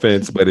no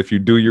offense, but if you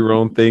do your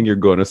own thing, you're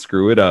going to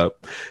screw it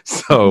up.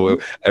 So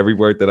every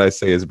word that I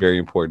say is very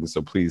important.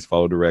 So please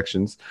follow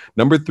directions.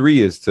 Number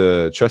 3 is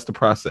to trust the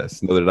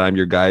process. Know that I'm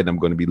your guide, and I'm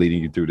going to be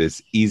leading you through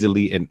this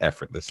easily and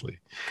effortlessly.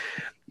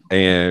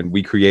 And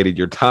we created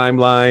your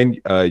timeline,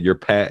 your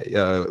past.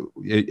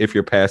 If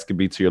your past could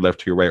be to your left,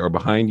 to your right, or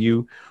behind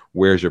you,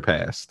 where's your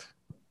past?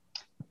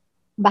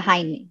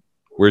 Behind me.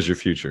 Where's your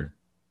future?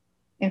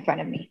 In front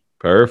of me.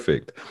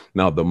 Perfect.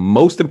 Now, the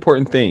most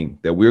important thing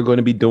that we're going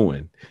to be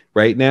doing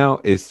right now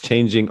is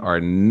changing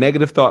our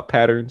negative thought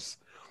patterns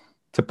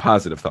to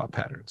positive thought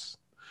patterns.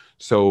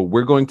 So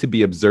we're going to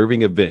be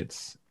observing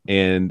events,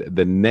 and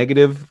the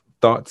negative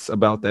thoughts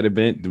about that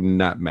event do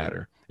not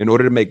matter. In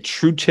order to make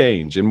true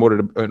change, in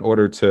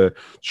order to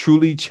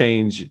truly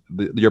change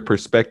your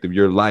perspective,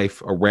 your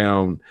life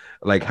around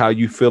like how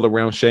you feel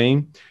around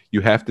shame, you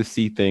have to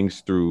see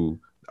things through,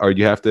 or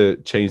you have to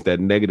change that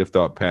negative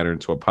thought pattern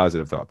to a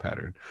positive thought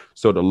pattern.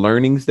 So the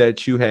learnings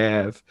that you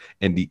have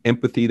and the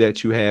empathy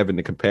that you have and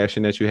the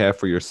compassion that you have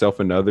for yourself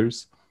and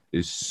others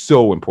is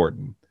so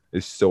important.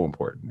 It's so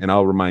important. And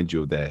I'll remind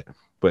you of that.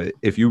 But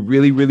if you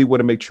really, really want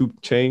to make true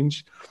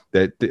change,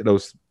 that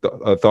those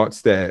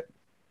thoughts that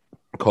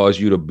cause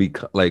you to be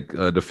like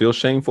to feel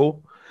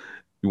shameful,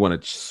 you want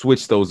to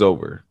switch those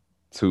over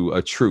to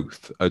a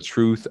truth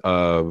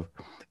of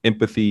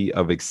empathy,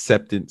 of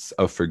acceptance,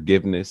 of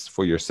forgiveness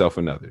for yourself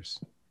and others.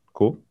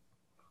 Cool.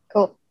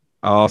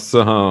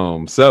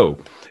 Awesome. So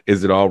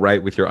is it all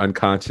right with your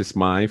unconscious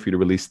mind for you to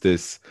release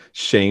this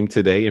shame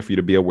today and for you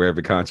to be aware of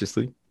it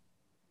consciously?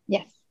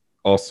 Yes.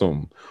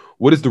 Awesome.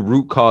 What is the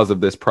root cause of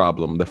this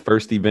problem? The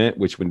first event,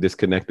 which when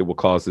disconnected will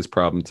cause this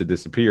problem to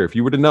disappear. If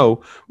you were to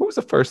know, what was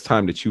the first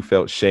time that you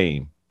felt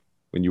shame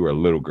when you were a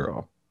little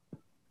girl?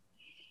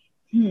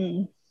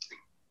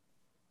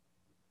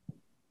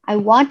 I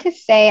want to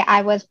say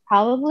I was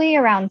probably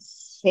around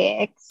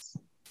 6.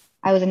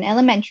 I was in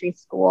elementary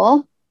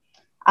school.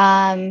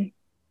 My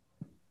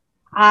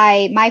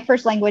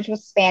first language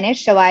was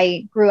Spanish, so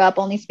I grew up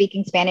only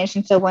speaking Spanish.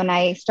 And so when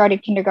I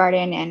started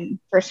kindergarten and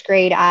first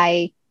grade,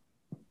 I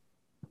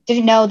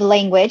didn't know the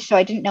language, so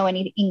I didn't know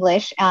any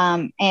English.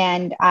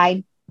 And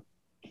I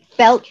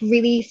felt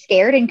really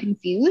scared and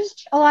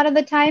confused a lot of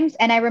the times.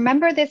 And I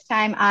remember this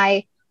time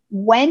I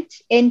went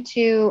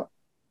into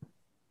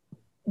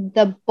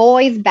the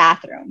boys'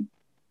 bathroom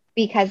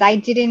because I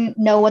didn't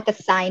know what the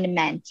sign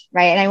meant,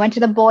 right? And I went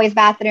to the boys'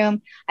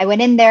 bathroom. I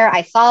went in there,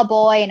 I saw a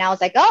boy, and I was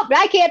like, oh,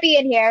 I can't be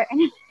in here.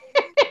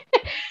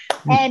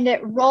 And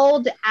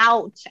rolled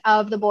out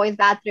of the boys'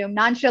 bathroom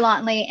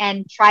nonchalantly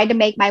and tried to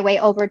make my way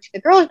over to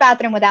the girls'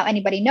 bathroom without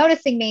anybody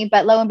noticing me.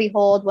 But lo and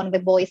behold, one of the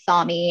boys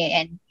saw me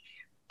and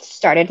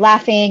started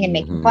laughing and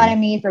making fun of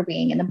me for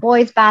being in the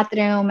boys'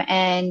 bathroom.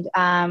 And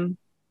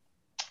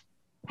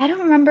I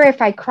don't remember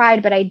if I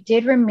cried, but I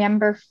did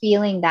remember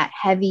feeling that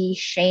heavy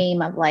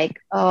shame of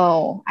like,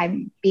 oh,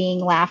 I'm being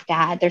laughed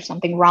at. There's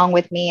something wrong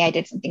with me. I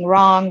did something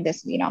wrong.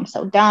 This, I'm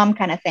so dumb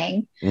kind of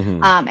thing.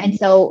 And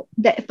so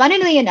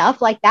funnily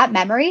enough, like that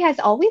memory has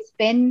always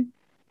been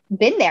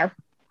there.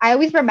 I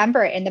always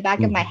remember it in the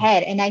back of my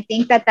head. And I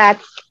think that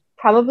that's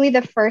probably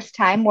the first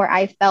time where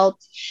I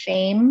felt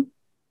shame.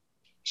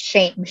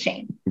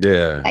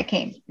 Yeah, that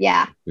came.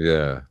 Yeah,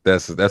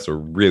 that's a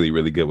really,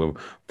 really good one.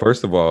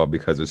 First of all,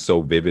 because it's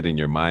so vivid in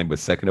your mind, but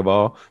second of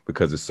all,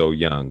 because it's so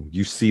young,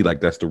 you see like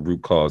that's the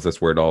root cause,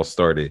 that's where it all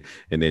started,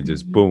 and then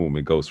just boom,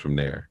 it goes from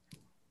there.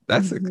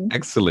 That's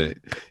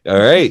excellent. All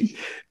right,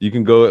 you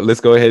can go. Let's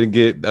go ahead and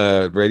get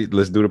ready.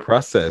 Let's do the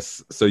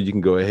process. So you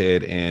can go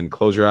ahead and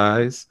close your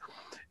eyes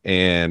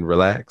and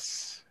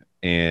relax,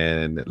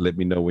 and let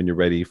me know when you're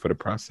ready for the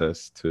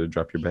process to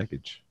drop your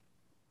baggage.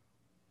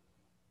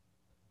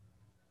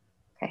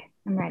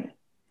 I'm ready.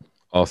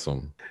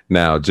 Awesome.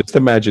 Now, just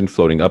imagine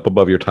floating up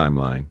above your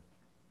timeline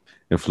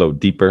and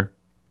float deeper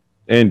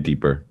and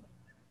deeper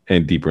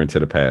and deeper into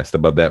the past,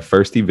 above that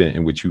first event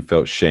in which you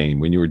felt shame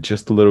when you were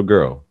just a little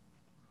girl,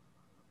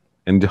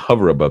 and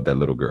hover above that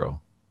little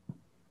girl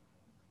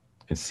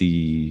and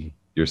see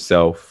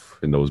yourself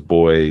and those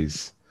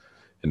boys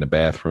in the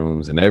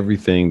bathrooms and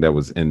everything that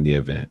was in the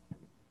event,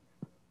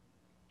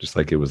 just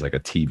like it was like a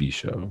TV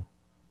show.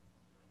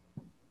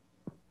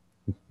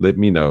 Let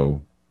me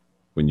know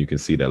when you can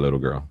see that little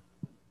girl.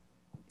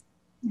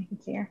 I can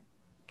see her.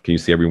 Can you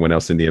see everyone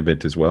else in the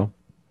event as well?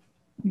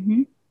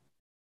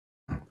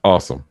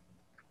 Awesome.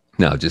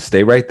 Now just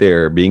stay right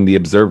there, being the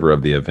observer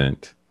of the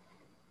event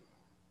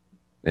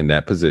in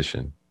that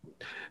position.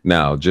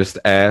 Now just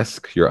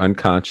ask your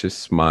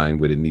unconscious mind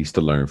what it needs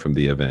to learn from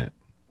the event,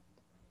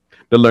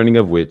 the learning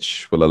of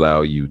which will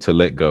allow you to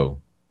let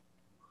go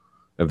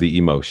of the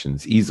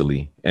emotions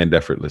easily and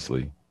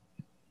effortlessly.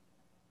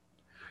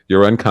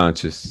 Your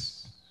unconscious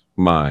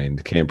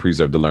mind can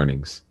preserve the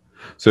learnings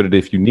so that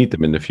if you need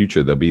them in the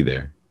future, they'll be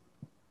there.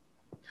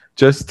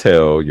 Just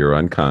tell your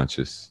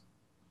unconscious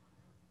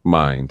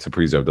mind to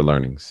preserve the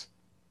learnings.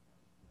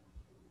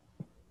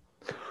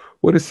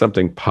 What is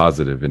something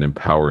positive and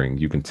empowering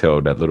you can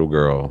tell that little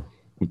girl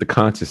with the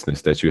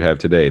consciousness that you have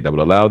today that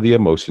will allow the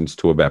emotions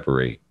to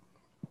evaporate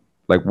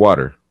like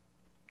water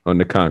on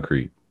the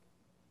concrete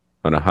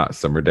on a hot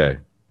summer day?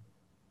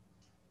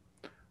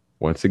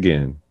 Once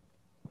again,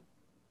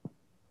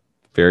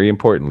 very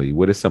importantly,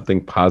 what is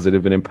something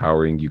positive and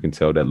empowering you can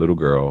tell that little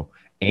girl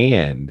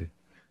and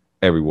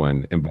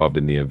everyone involved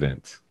in the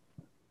event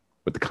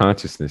with the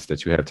consciousness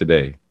that you have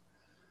today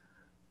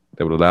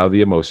that would allow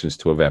the emotions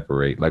to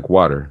evaporate like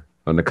water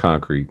on the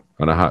concrete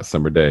on a hot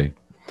summer day?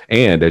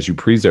 And as you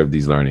preserve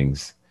these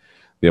learnings,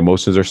 the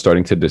emotions are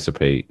starting to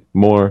dissipate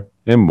more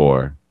and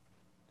more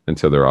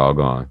until they're all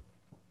gone.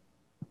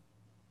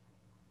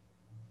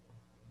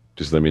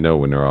 Just let me know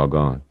when they're all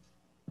gone.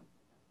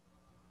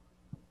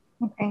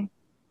 Okay.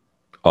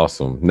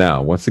 Awesome.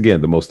 Now, once again,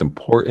 the most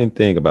important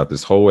thing about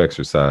this whole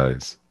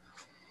exercise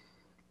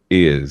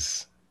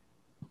is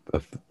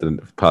the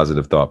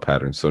positive thought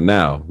pattern. So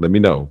now let me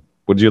know,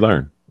 what did you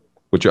learn?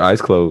 With your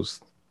eyes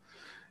closed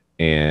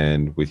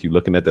and with you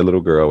looking at that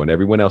little girl and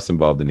everyone else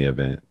involved in the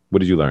event, what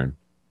did you learn?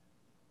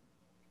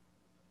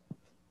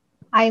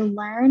 I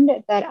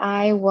learned that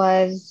I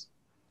was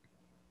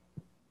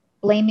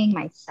blaming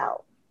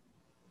myself.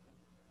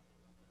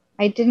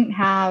 I didn't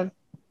have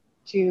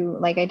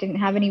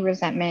any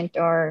resentment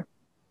or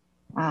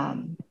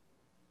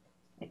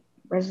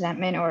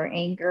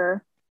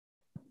anger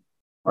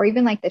or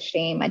even like the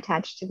shame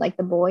attached to like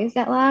the boys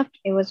that laughed.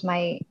 It was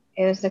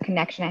the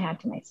connection I had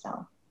to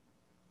myself.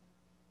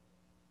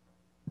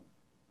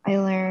 I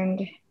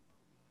learned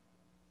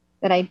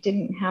that I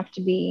didn't have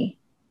to beat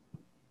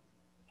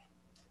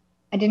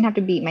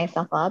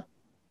myself up.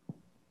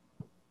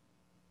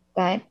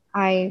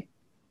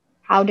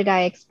 How did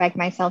I expect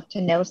myself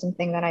to know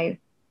something that I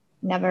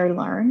never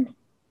learned,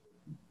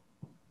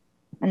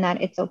 and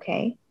that it's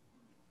okay.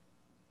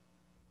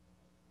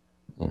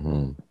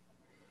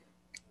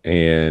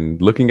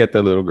 And looking at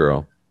that little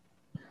girl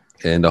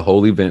and the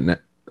whole event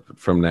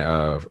from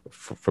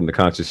the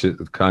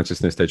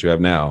consciousness that you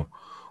have now,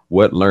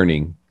 What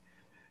learning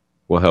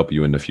will help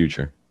you in the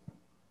future?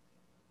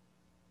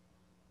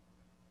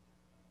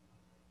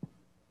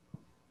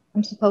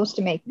 I'm supposed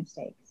to make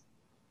mistakes.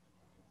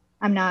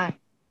 I'm not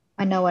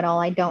a know-it-all.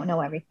 I don't know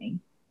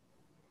everything.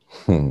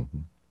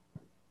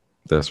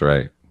 That's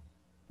right.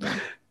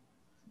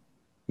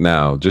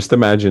 Now, just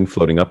imagine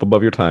floating up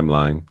above your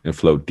timeline and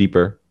float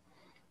deeper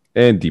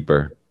and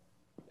deeper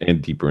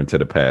and deeper into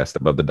the past,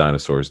 above the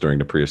dinosaurs during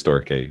the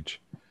prehistoric age.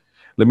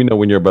 Let me know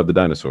when you're above the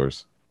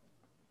dinosaurs.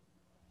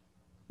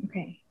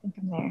 Okay, I think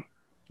I'm there.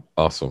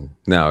 Awesome.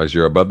 Now, as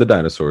you're above the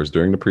dinosaurs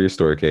during the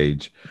prehistoric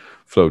age,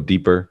 float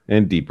deeper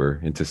and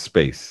deeper into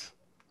space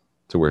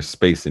to where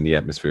space and the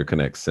atmosphere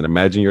connects. And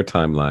imagine your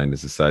timeline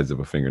is the size of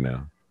a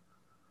fingernail.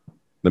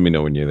 Let me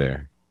know when you're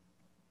there.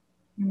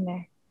 I'm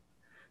there.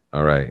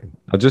 All right.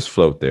 I'll just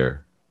float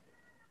there,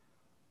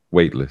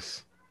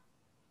 weightless,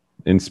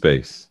 in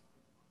space.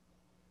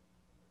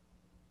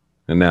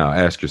 And now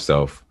ask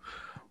yourself,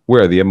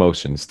 where are the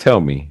emotions?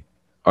 Tell me,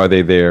 are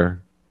they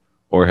there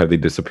or have they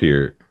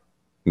disappeared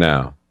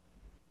now?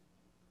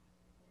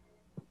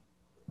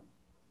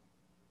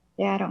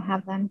 Yeah, I don't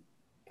have them.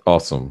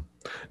 Awesome.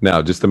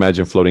 Now, just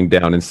imagine floating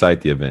down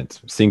inside the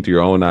event, seeing through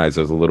your own eyes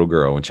as a little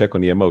girl, and check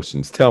on the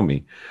emotions. Tell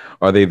me,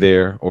 are they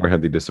there or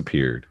have they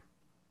disappeared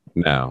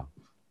now?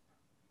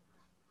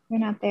 They're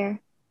not there.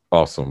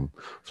 Awesome.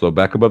 Float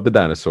back above the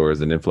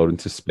dinosaurs and then float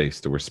into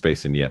space to where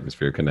space and the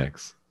atmosphere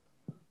connects.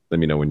 Let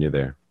me know when you're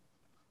there.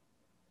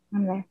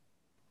 I'm there.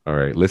 All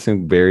right.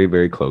 Listen very,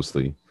 very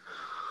closely.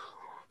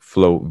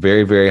 Float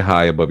very, very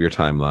high above your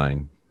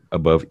timeline,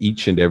 above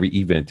each and every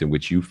event in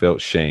which you felt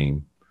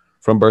shame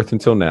from birth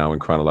until now in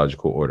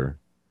chronological order.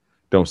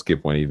 Don't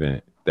skip one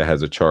event that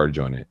has a charge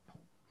on it.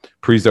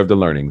 Preserve the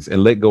learnings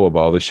and let go of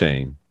all the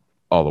shame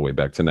all the way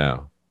back to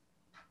now.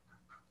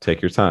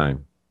 Take your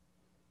time.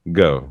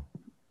 Go.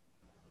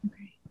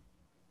 Okay.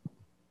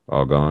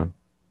 All gone?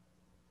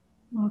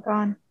 All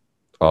gone.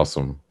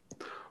 Awesome.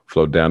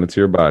 Float down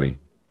into your body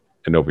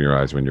and open your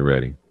eyes when you're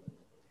ready.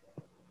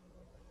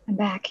 I'm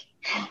back.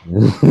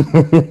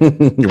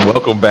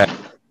 Welcome back.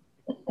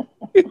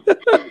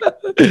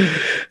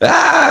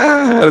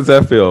 How does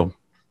that feel?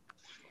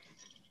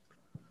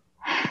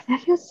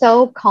 That feels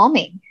so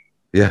calming.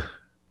 Yeah.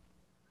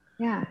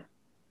 Yeah.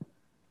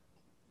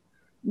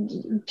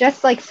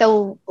 Just like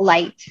so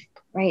light,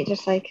 right?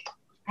 Just like,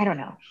 I don't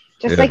know.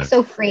 Just like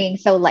so freeing,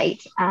 so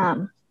light.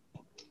 That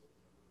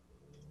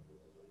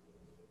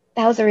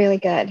was a really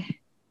good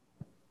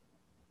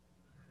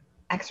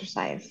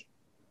exercise.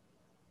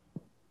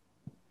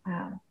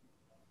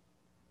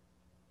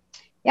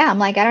 Yeah, I'm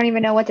like, I don't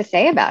even know what to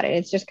say about it.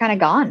 It's just kind of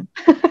gone.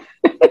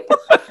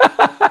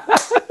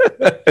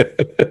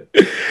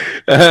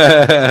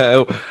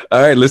 All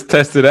right, let's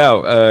test it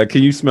out.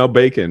 Can you smell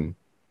bacon?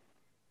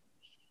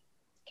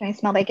 Can I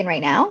smell bacon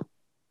right now?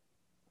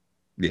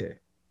 Yeah.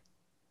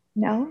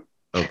 No.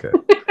 Okay.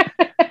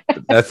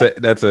 That's a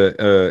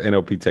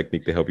NLP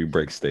technique to help you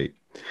break state.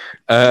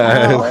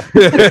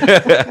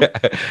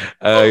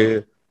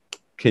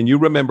 Can you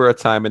remember a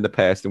time in the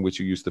past in which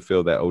you used to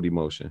feel that old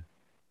emotion?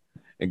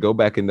 And go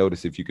back and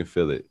notice if you can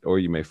feel it, or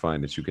you may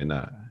find that you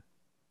cannot.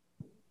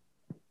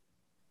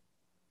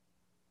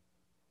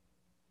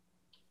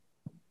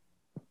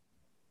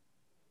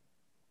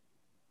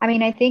 I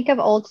mean, I think of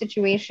old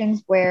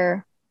situations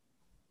where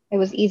it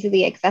was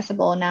easily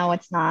accessible. Now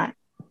it's not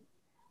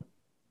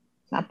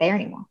there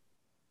anymore.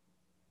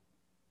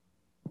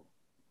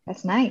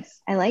 That's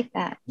nice. I like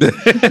that.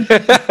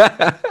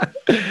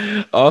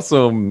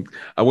 Awesome.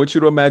 I want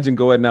you to imagine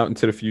going out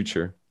into the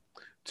future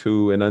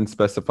to an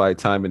unspecified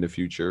time in the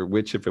future,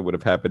 which if it would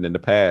have happened in the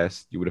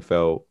past, you would have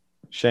felt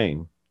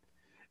shame.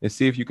 And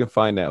see if you can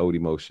find that old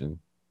emotion,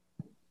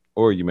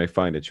 or you may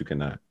find that you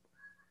cannot.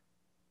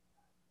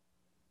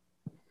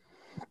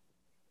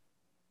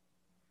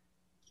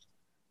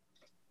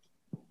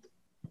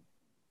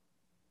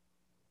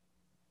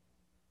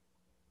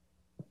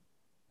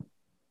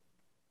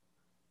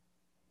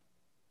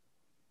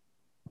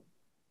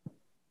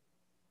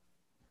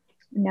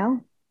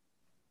 No.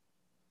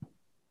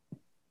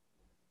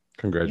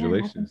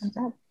 Congratulations.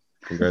 Yeah,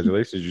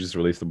 Congratulations. You just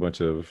released a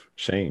bunch of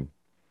shame.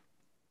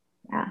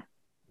 Yeah.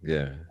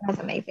 Yeah. That's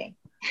amazing.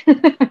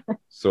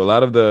 So a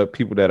lot of the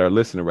people that are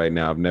listening right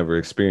now have never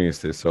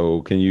experienced this.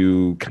 So can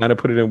you kind of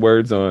put it in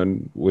words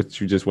on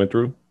what you just went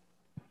through?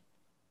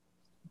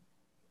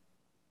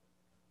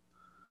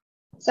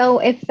 So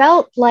it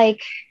felt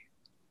like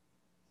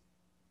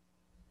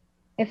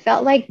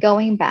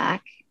going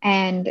back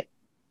and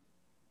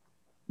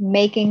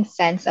making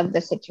sense of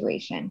the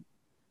situation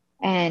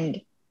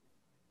and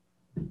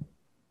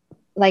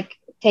like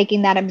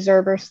taking that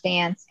observer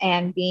stance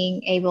and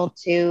being able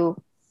to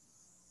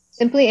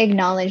simply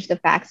acknowledge the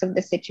facts of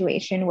the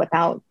situation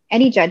without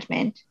any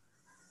judgment.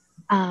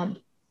 And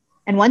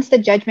once the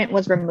judgment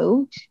was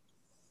removed,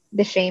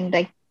 the shame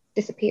like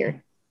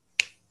disappeared.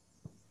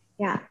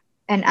 Yeah.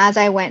 And as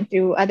I went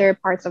through other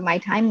parts of my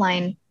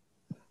timeline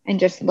and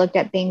just looked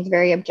at things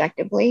very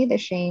objectively, the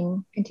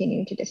shame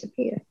continued to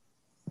disappear.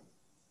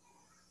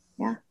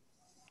 Yeah.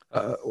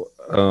 Uh,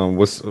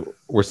 was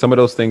were some of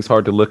those things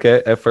hard to look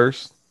at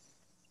first?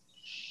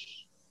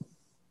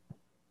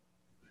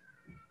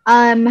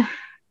 Um,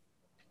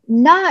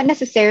 Not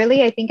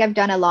necessarily. I think I've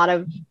done a lot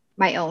of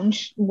my own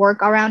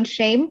work around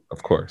shame.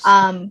 Of course.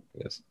 Um,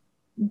 Yes.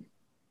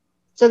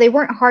 so they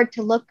weren't hard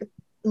to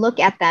look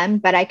at them,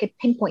 but I could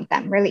pinpoint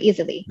them really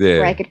easily,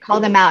 where I Yeah. could call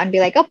them out and be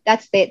like, oh,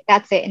 that's it.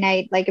 And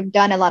I like have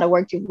done a lot of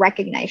work to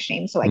recognize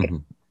shame so I could Hmm.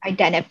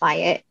 identify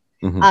it.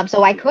 Hmm.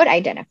 So I could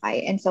identify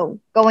it. And so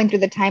going through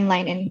the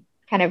timeline and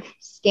kind of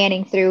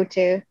scanning through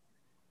to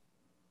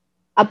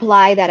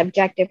apply that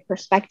objective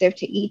perspective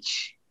to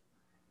each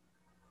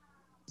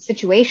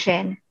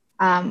situation,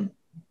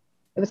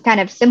 it was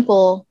kind of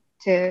simple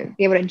to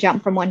be able to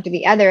jump from one to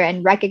the other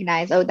and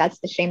recognize, oh, that's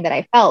the shame that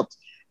I felt.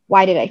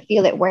 Why did I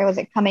feel it? Where was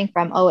it coming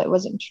from? Oh, it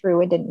wasn't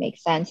true. It didn't make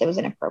sense. It was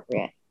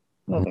inappropriate.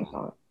 Moving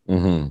forward.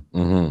 Hmm.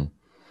 Hmm.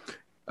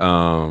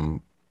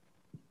 Um,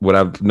 what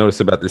I've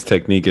noticed about this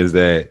technique is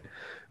that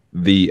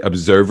the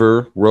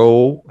observer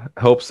role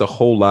helps a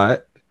whole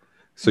lot.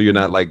 So you're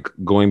Mm-hmm. not like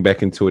going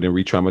back into it and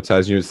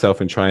re-traumatizing yourself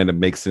and trying to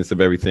make sense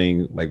of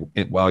everything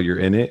while you're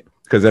in it.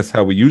 Because that's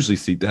how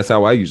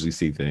I usually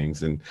see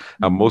things. And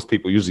how Mm-hmm. most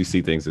people usually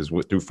see things is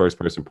through first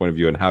person point of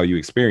view and how you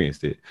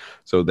experienced it.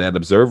 So that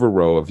observer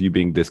role of you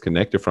being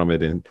disconnected from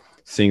it and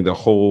seeing the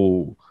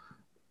whole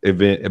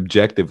event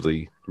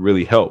objectively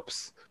really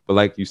helps. But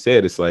like you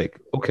said, it's like,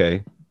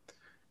 okay,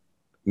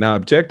 now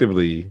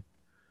objectively,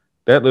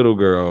 that little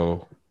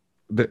girl,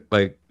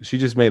 like she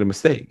just made a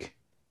mistake.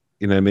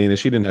 You know what I mean? And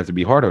she didn't have to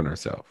be hard on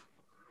herself.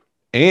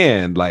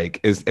 And like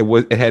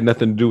it had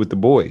nothing to do with the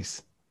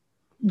boys.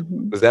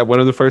 Mm-hmm. Was that one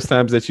of the first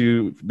times that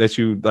you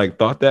like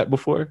thought that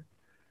before?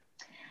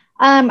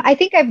 I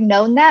think I've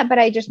known that, but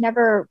I just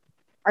never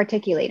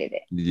articulated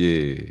it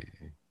Yeah.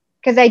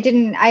 because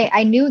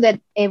I knew that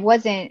it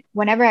wasn't,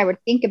 whenever I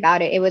would think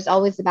about it, it was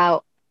always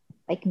about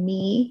like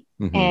me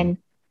Hmm. and,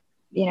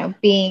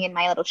 being in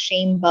my little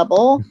shame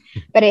bubble,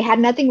 but it had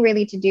nothing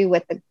really to do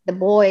with the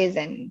boys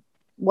and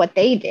what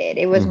they did.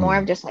 It was more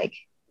Hmm. of just like,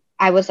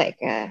 I was like,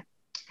 kind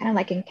of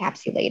like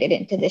encapsulated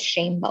into this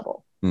shame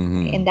bubble. Right?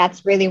 And Hmm.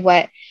 that's really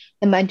what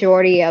the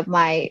majority of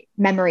my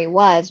memory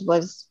was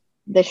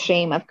the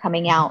shame of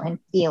coming out and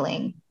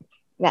feeling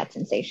that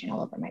sensation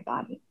all over my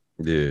body.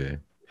 Yeah.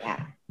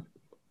 Yeah.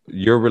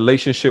 Your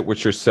relationship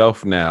with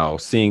yourself now,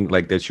 seeing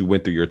like that you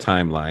went through your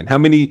timeline. How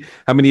many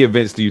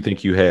events do you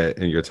think you had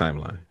in your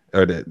timeline?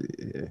 Or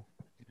that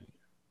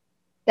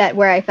That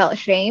where I felt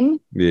shame.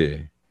 yeah.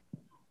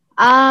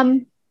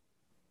 Um,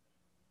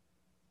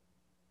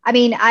 I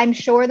mean, I'm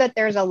sure that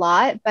there's a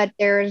lot, but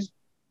there's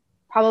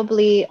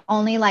probably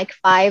only like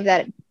five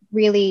that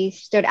really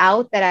stood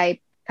out that I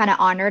kind of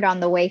honored on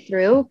the way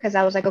through because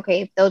I was like,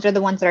 okay, if those are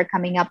the ones that are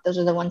coming up, those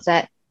are the ones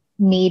that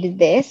need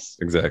this.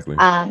 Exactly.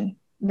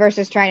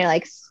 Versus trying to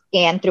like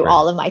scan through Right.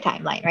 all of my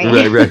timeline,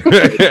 Right, right?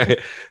 right.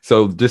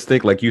 So just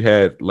think like you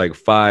had like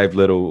five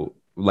little,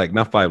 like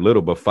not five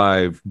little, but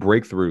five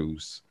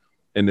breakthroughs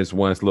in this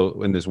one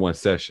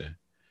session.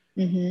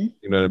 Mm-hmm.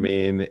 You know what I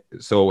mean?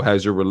 So how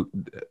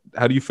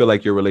do you feel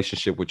like your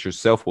relationship with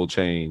yourself will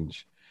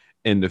change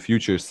in the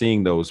future,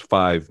 seeing those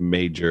five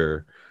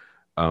major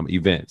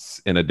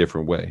events in a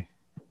different way?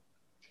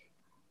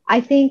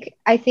 I think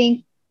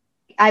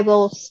I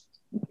will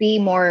be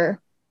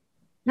more,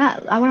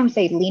 not, I want to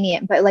say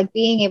lenient, but like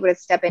being able to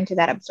step into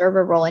that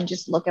observer role and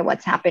just look at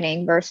what's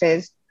happening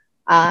versus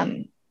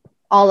um,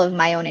 all of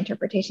my own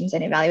interpretations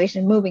and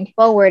evaluation. Moving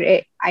forward,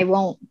 I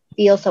won't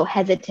feel so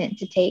hesitant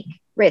to take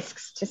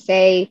risks, to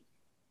say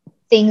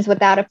things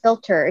without a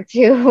filter,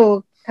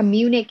 to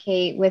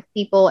communicate with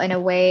people in a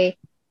way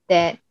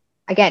that,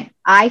 again,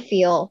 I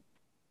feel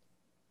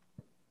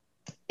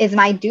is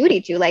my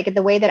duty to, like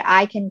the way that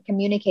I can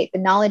communicate the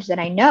knowledge that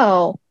I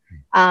know.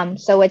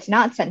 So it's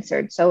not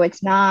censored. So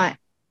it's not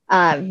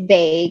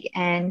vague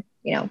and,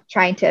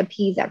 trying to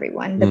appease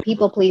everyone. The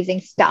people pleasing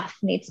stuff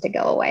needs to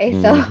go away.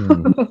 So,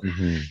 Mm-hmm.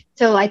 Hmm.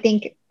 so I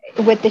think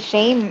with the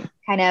shame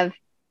kind of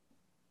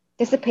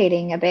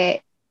dissipating a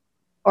bit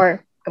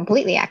or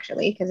completely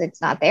actually, because it's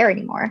not there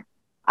anymore.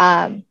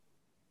 Um,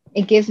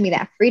 it gives me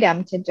that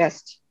freedom to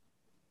just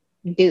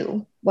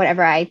do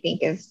whatever I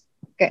think is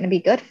going to be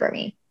good for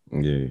me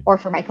Yeah. or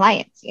for my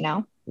clients.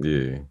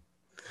 Yeah.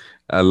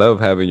 I love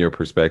having your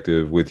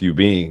perspective with you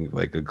being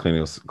like a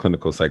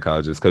clinical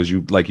psychologist because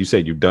you, like you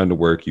said, you've done the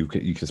work. You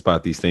can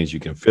spot these things. You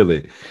can feel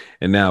it,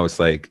 and now it's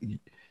like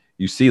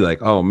you see,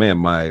 like, oh man,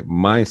 my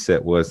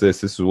mindset was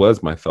this. This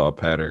was my thought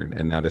pattern,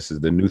 and now this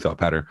is the new thought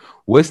pattern.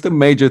 What's the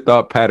major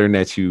thought pattern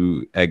that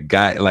you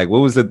got? Like, what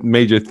was the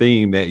major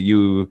theme that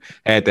you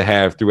had to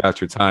have throughout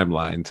your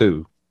timeline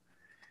too?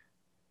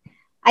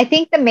 I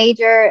think the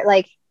major,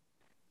 like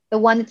the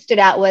one that stood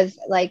out was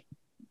like,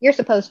 you're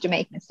supposed to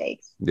make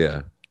mistakes.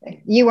 Yeah,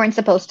 You weren't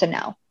supposed to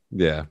know.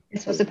 yeah.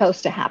 This was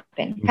supposed to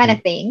happen, kind Hmm.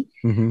 of thing.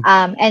 Hmm.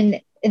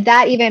 And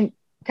that even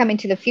coming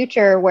to the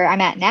future where I'm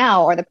at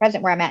now or the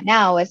present where I'm at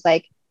now is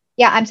like,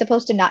 yeah, I'm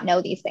supposed to not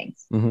know these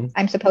things. Hmm.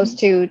 I'm supposed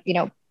to,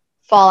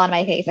 fall on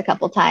my face a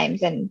couple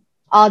times and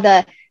all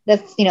the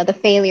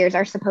failures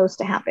are supposed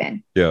to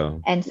happen. Yeah.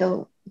 And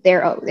so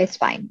it's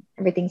fine.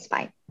 Everything's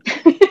fine.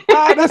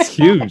 That's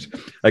huge.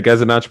 Like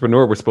as an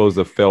entrepreneur, we're supposed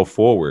to fail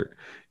forward,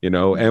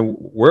 and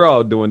we're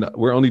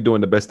only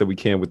doing the best that we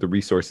can with the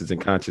resources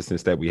and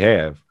consciousness that we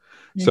have.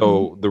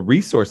 So the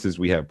resources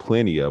we have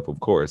plenty of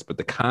course, but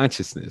the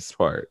consciousness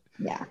part,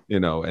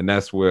 and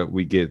that's where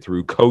we get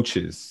through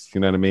coaches.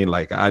 You know what I mean?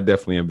 Like I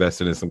definitely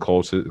invested in some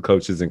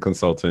coaches and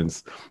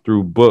consultants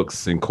through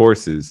books and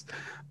courses.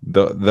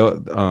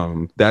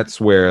 That's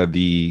where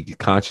the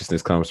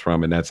consciousness comes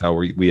from, and that's how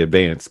we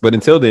advance. But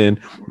until then,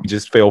 we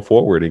just fail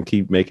forward and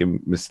keep making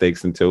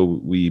mistakes until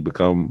we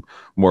become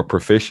more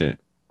proficient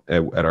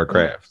at our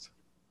craft.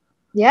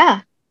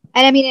 Yeah.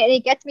 And I mean,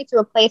 it gets me to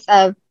a place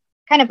of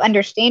kind of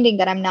understanding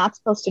that I'm not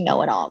supposed to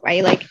know it all,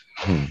 right? Like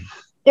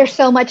there's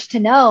so much to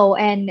know,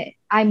 and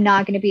I'm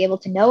not going to be able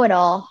to know it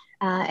all.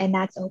 And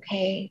that's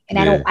okay. And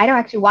I don't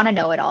actually want to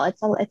know it all.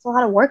 It's a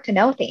lot of work to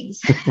know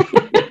things.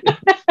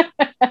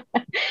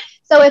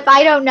 So if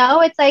I don't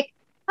know, it's like,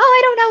 oh,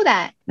 I don't know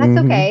that. That's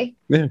okay.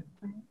 Yeah.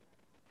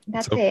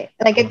 That's it.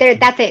 Like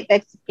that's it.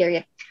 That's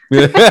period.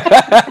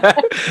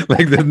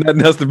 Like there's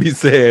nothing else to be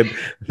said.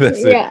 That's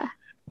it.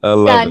 I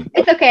love it.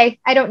 It's okay.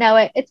 I don't know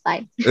it. It's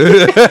fine.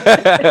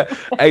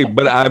 Hey,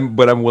 but I'm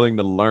willing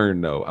to learn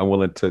though. I'm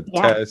willing to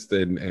test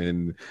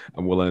and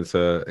I'm willing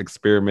to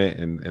experiment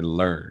and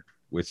learn,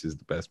 which is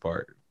the best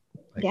part.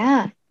 Like,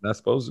 I'm not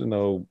supposed to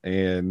know,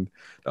 and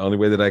the only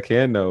way that I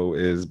can know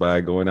is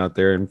by going out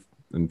there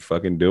and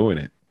fucking doing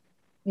it.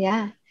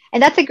 Yeah.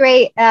 And that's a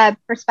great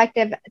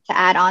perspective to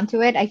add on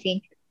to it. I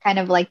think kind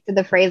of like to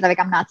the phrase like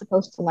I'm not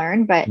supposed to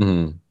learn, but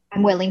I'm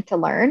willing to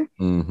learn.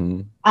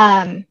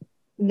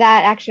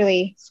 That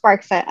actually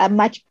sparks a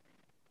much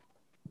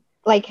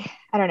like,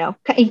 I don't know,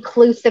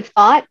 inclusive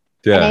thought.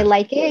 Yeah. And I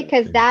like it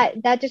because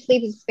that just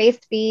leaves space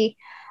to be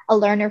a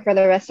learner for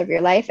the rest of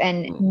your life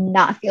and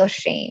not feel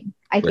shame.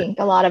 I think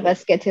a lot of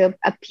us get to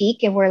a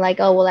peak and we're like,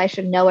 oh, well, I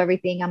should know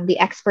everything. I'm the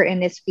expert in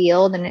this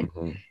field. And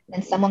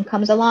then someone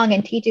comes along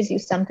and teaches you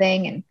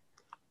something, and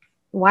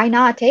why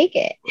not take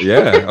it?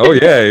 Yeah. Oh,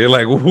 yeah. You're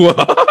like, what?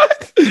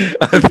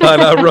 I thought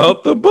I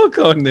wrote the book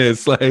on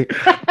this. Like,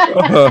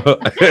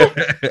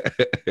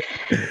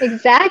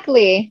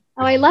 Exactly.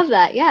 Oh, I love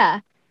that. Yeah.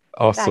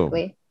 Awesome.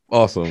 Exactly.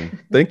 Awesome.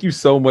 Thank you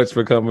so much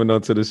for coming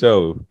onto the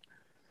show.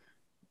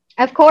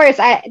 Of course.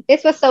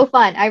 This was so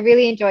fun. I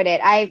really enjoyed it.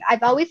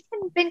 I've always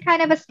been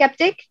kind of a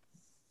skeptic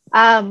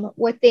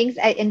with things.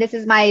 And this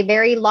is my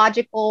very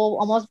logical,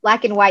 almost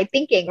black and white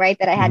thinking, right?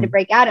 That I had to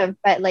break out of,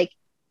 but like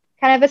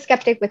kind of a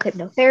skeptic with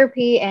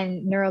hypnotherapy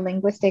and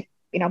neurolinguistic,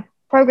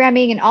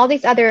 programming and all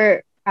these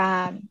other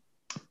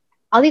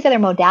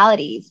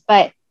modalities.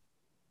 But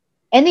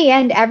in the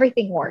end,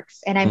 everything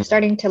works. And I'm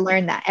starting to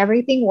learn that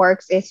everything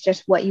works. It's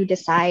just what you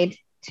decide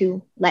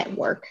to let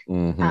work.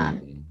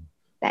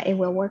 That it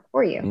will work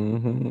for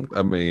you.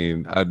 I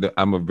mean,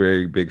 I'm a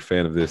very big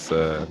fan of this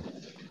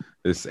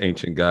this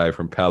ancient guy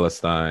from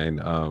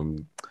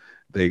Palestine.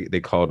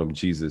 They called him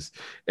Jesus,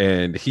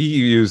 and he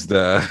used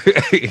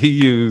he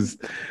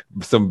used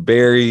some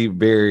very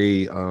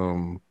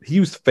he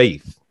used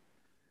faith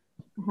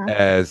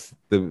as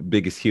the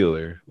biggest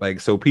healer.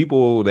 Like, so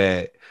people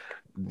had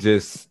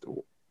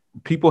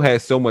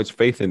so much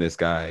faith in this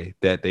guy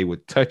that they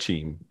would touch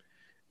him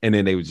and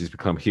then they would just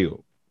become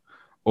healed.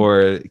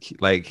 Or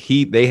like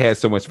they had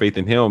so much faith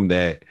in him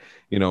that,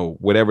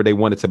 whatever they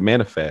wanted to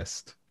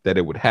manifest, that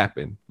it would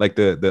happen. Like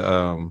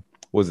the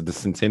was it the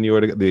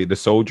centennial, the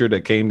soldier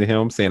that came to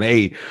him saying,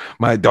 "Hey,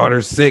 my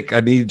daughter's sick.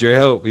 I need your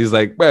help." He's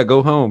like, "Bro,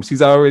 go home.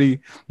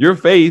 Your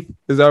faith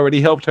has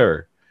already helped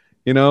her."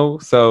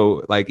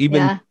 So like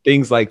even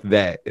things like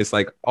that, it's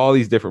like all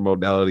these different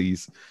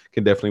modalities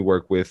can definitely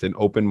work with an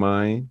open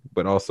mind,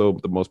 but also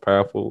the most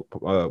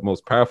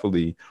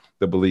powerfully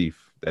the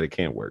belief that it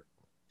can't work.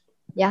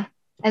 Yeah.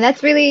 And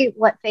that's really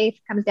what faith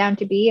comes down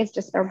to be, is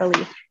just our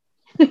belief.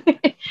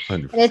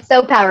 And it's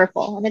so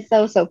powerful, and it's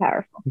so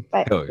powerful.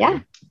 But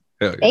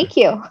thank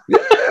you.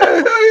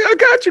 I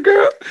got you,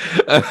 girl.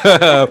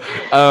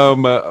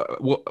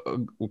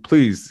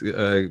 Please,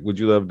 would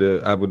you love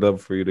to? I would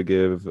love for you to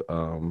give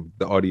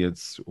the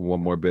audience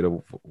one more bit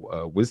of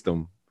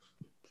wisdom,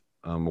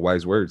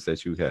 wise words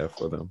that you have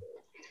for them.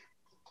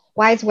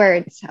 Wise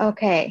words.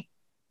 Okay.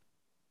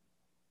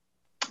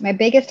 My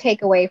biggest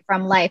takeaway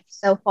from life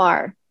so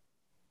far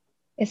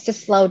is to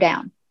slow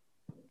down.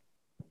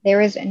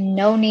 There is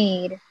no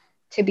need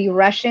to be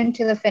rushing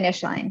to the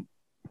finish line,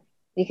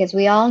 because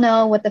we all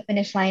know what the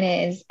finish line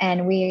is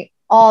and we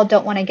all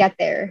don't want to get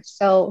there.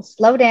 So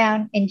slow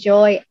down,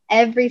 enjoy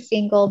every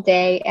single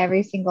day,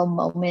 every single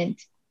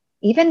moment,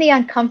 even the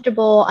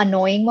uncomfortable,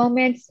 annoying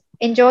moments.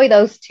 Enjoy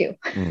those too.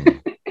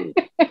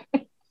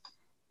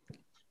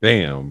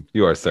 Damn,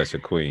 you are such a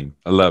queen.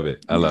 I love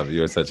it.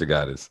 You're such a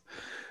goddess.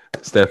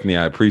 Stephanie,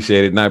 I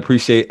appreciate it. And I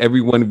appreciate every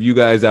one of you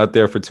guys out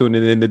there for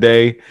tuning in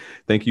today.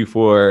 Thank you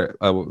for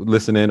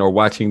listening or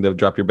watching the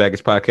Drop Your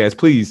Baggage podcast.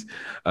 Please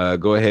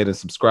go ahead and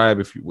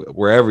subscribe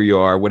wherever you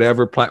are,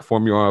 whatever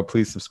platform you are,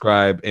 please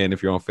subscribe. And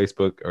if you're on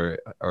Facebook or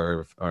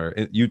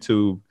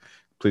YouTube,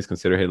 please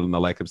consider hitting the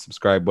like and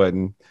subscribe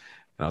button.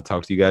 And I'll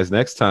talk to you guys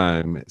next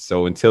time.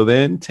 So until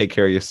then, take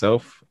care of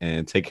yourself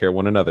and take care of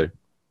one another.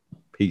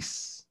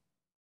 Peace.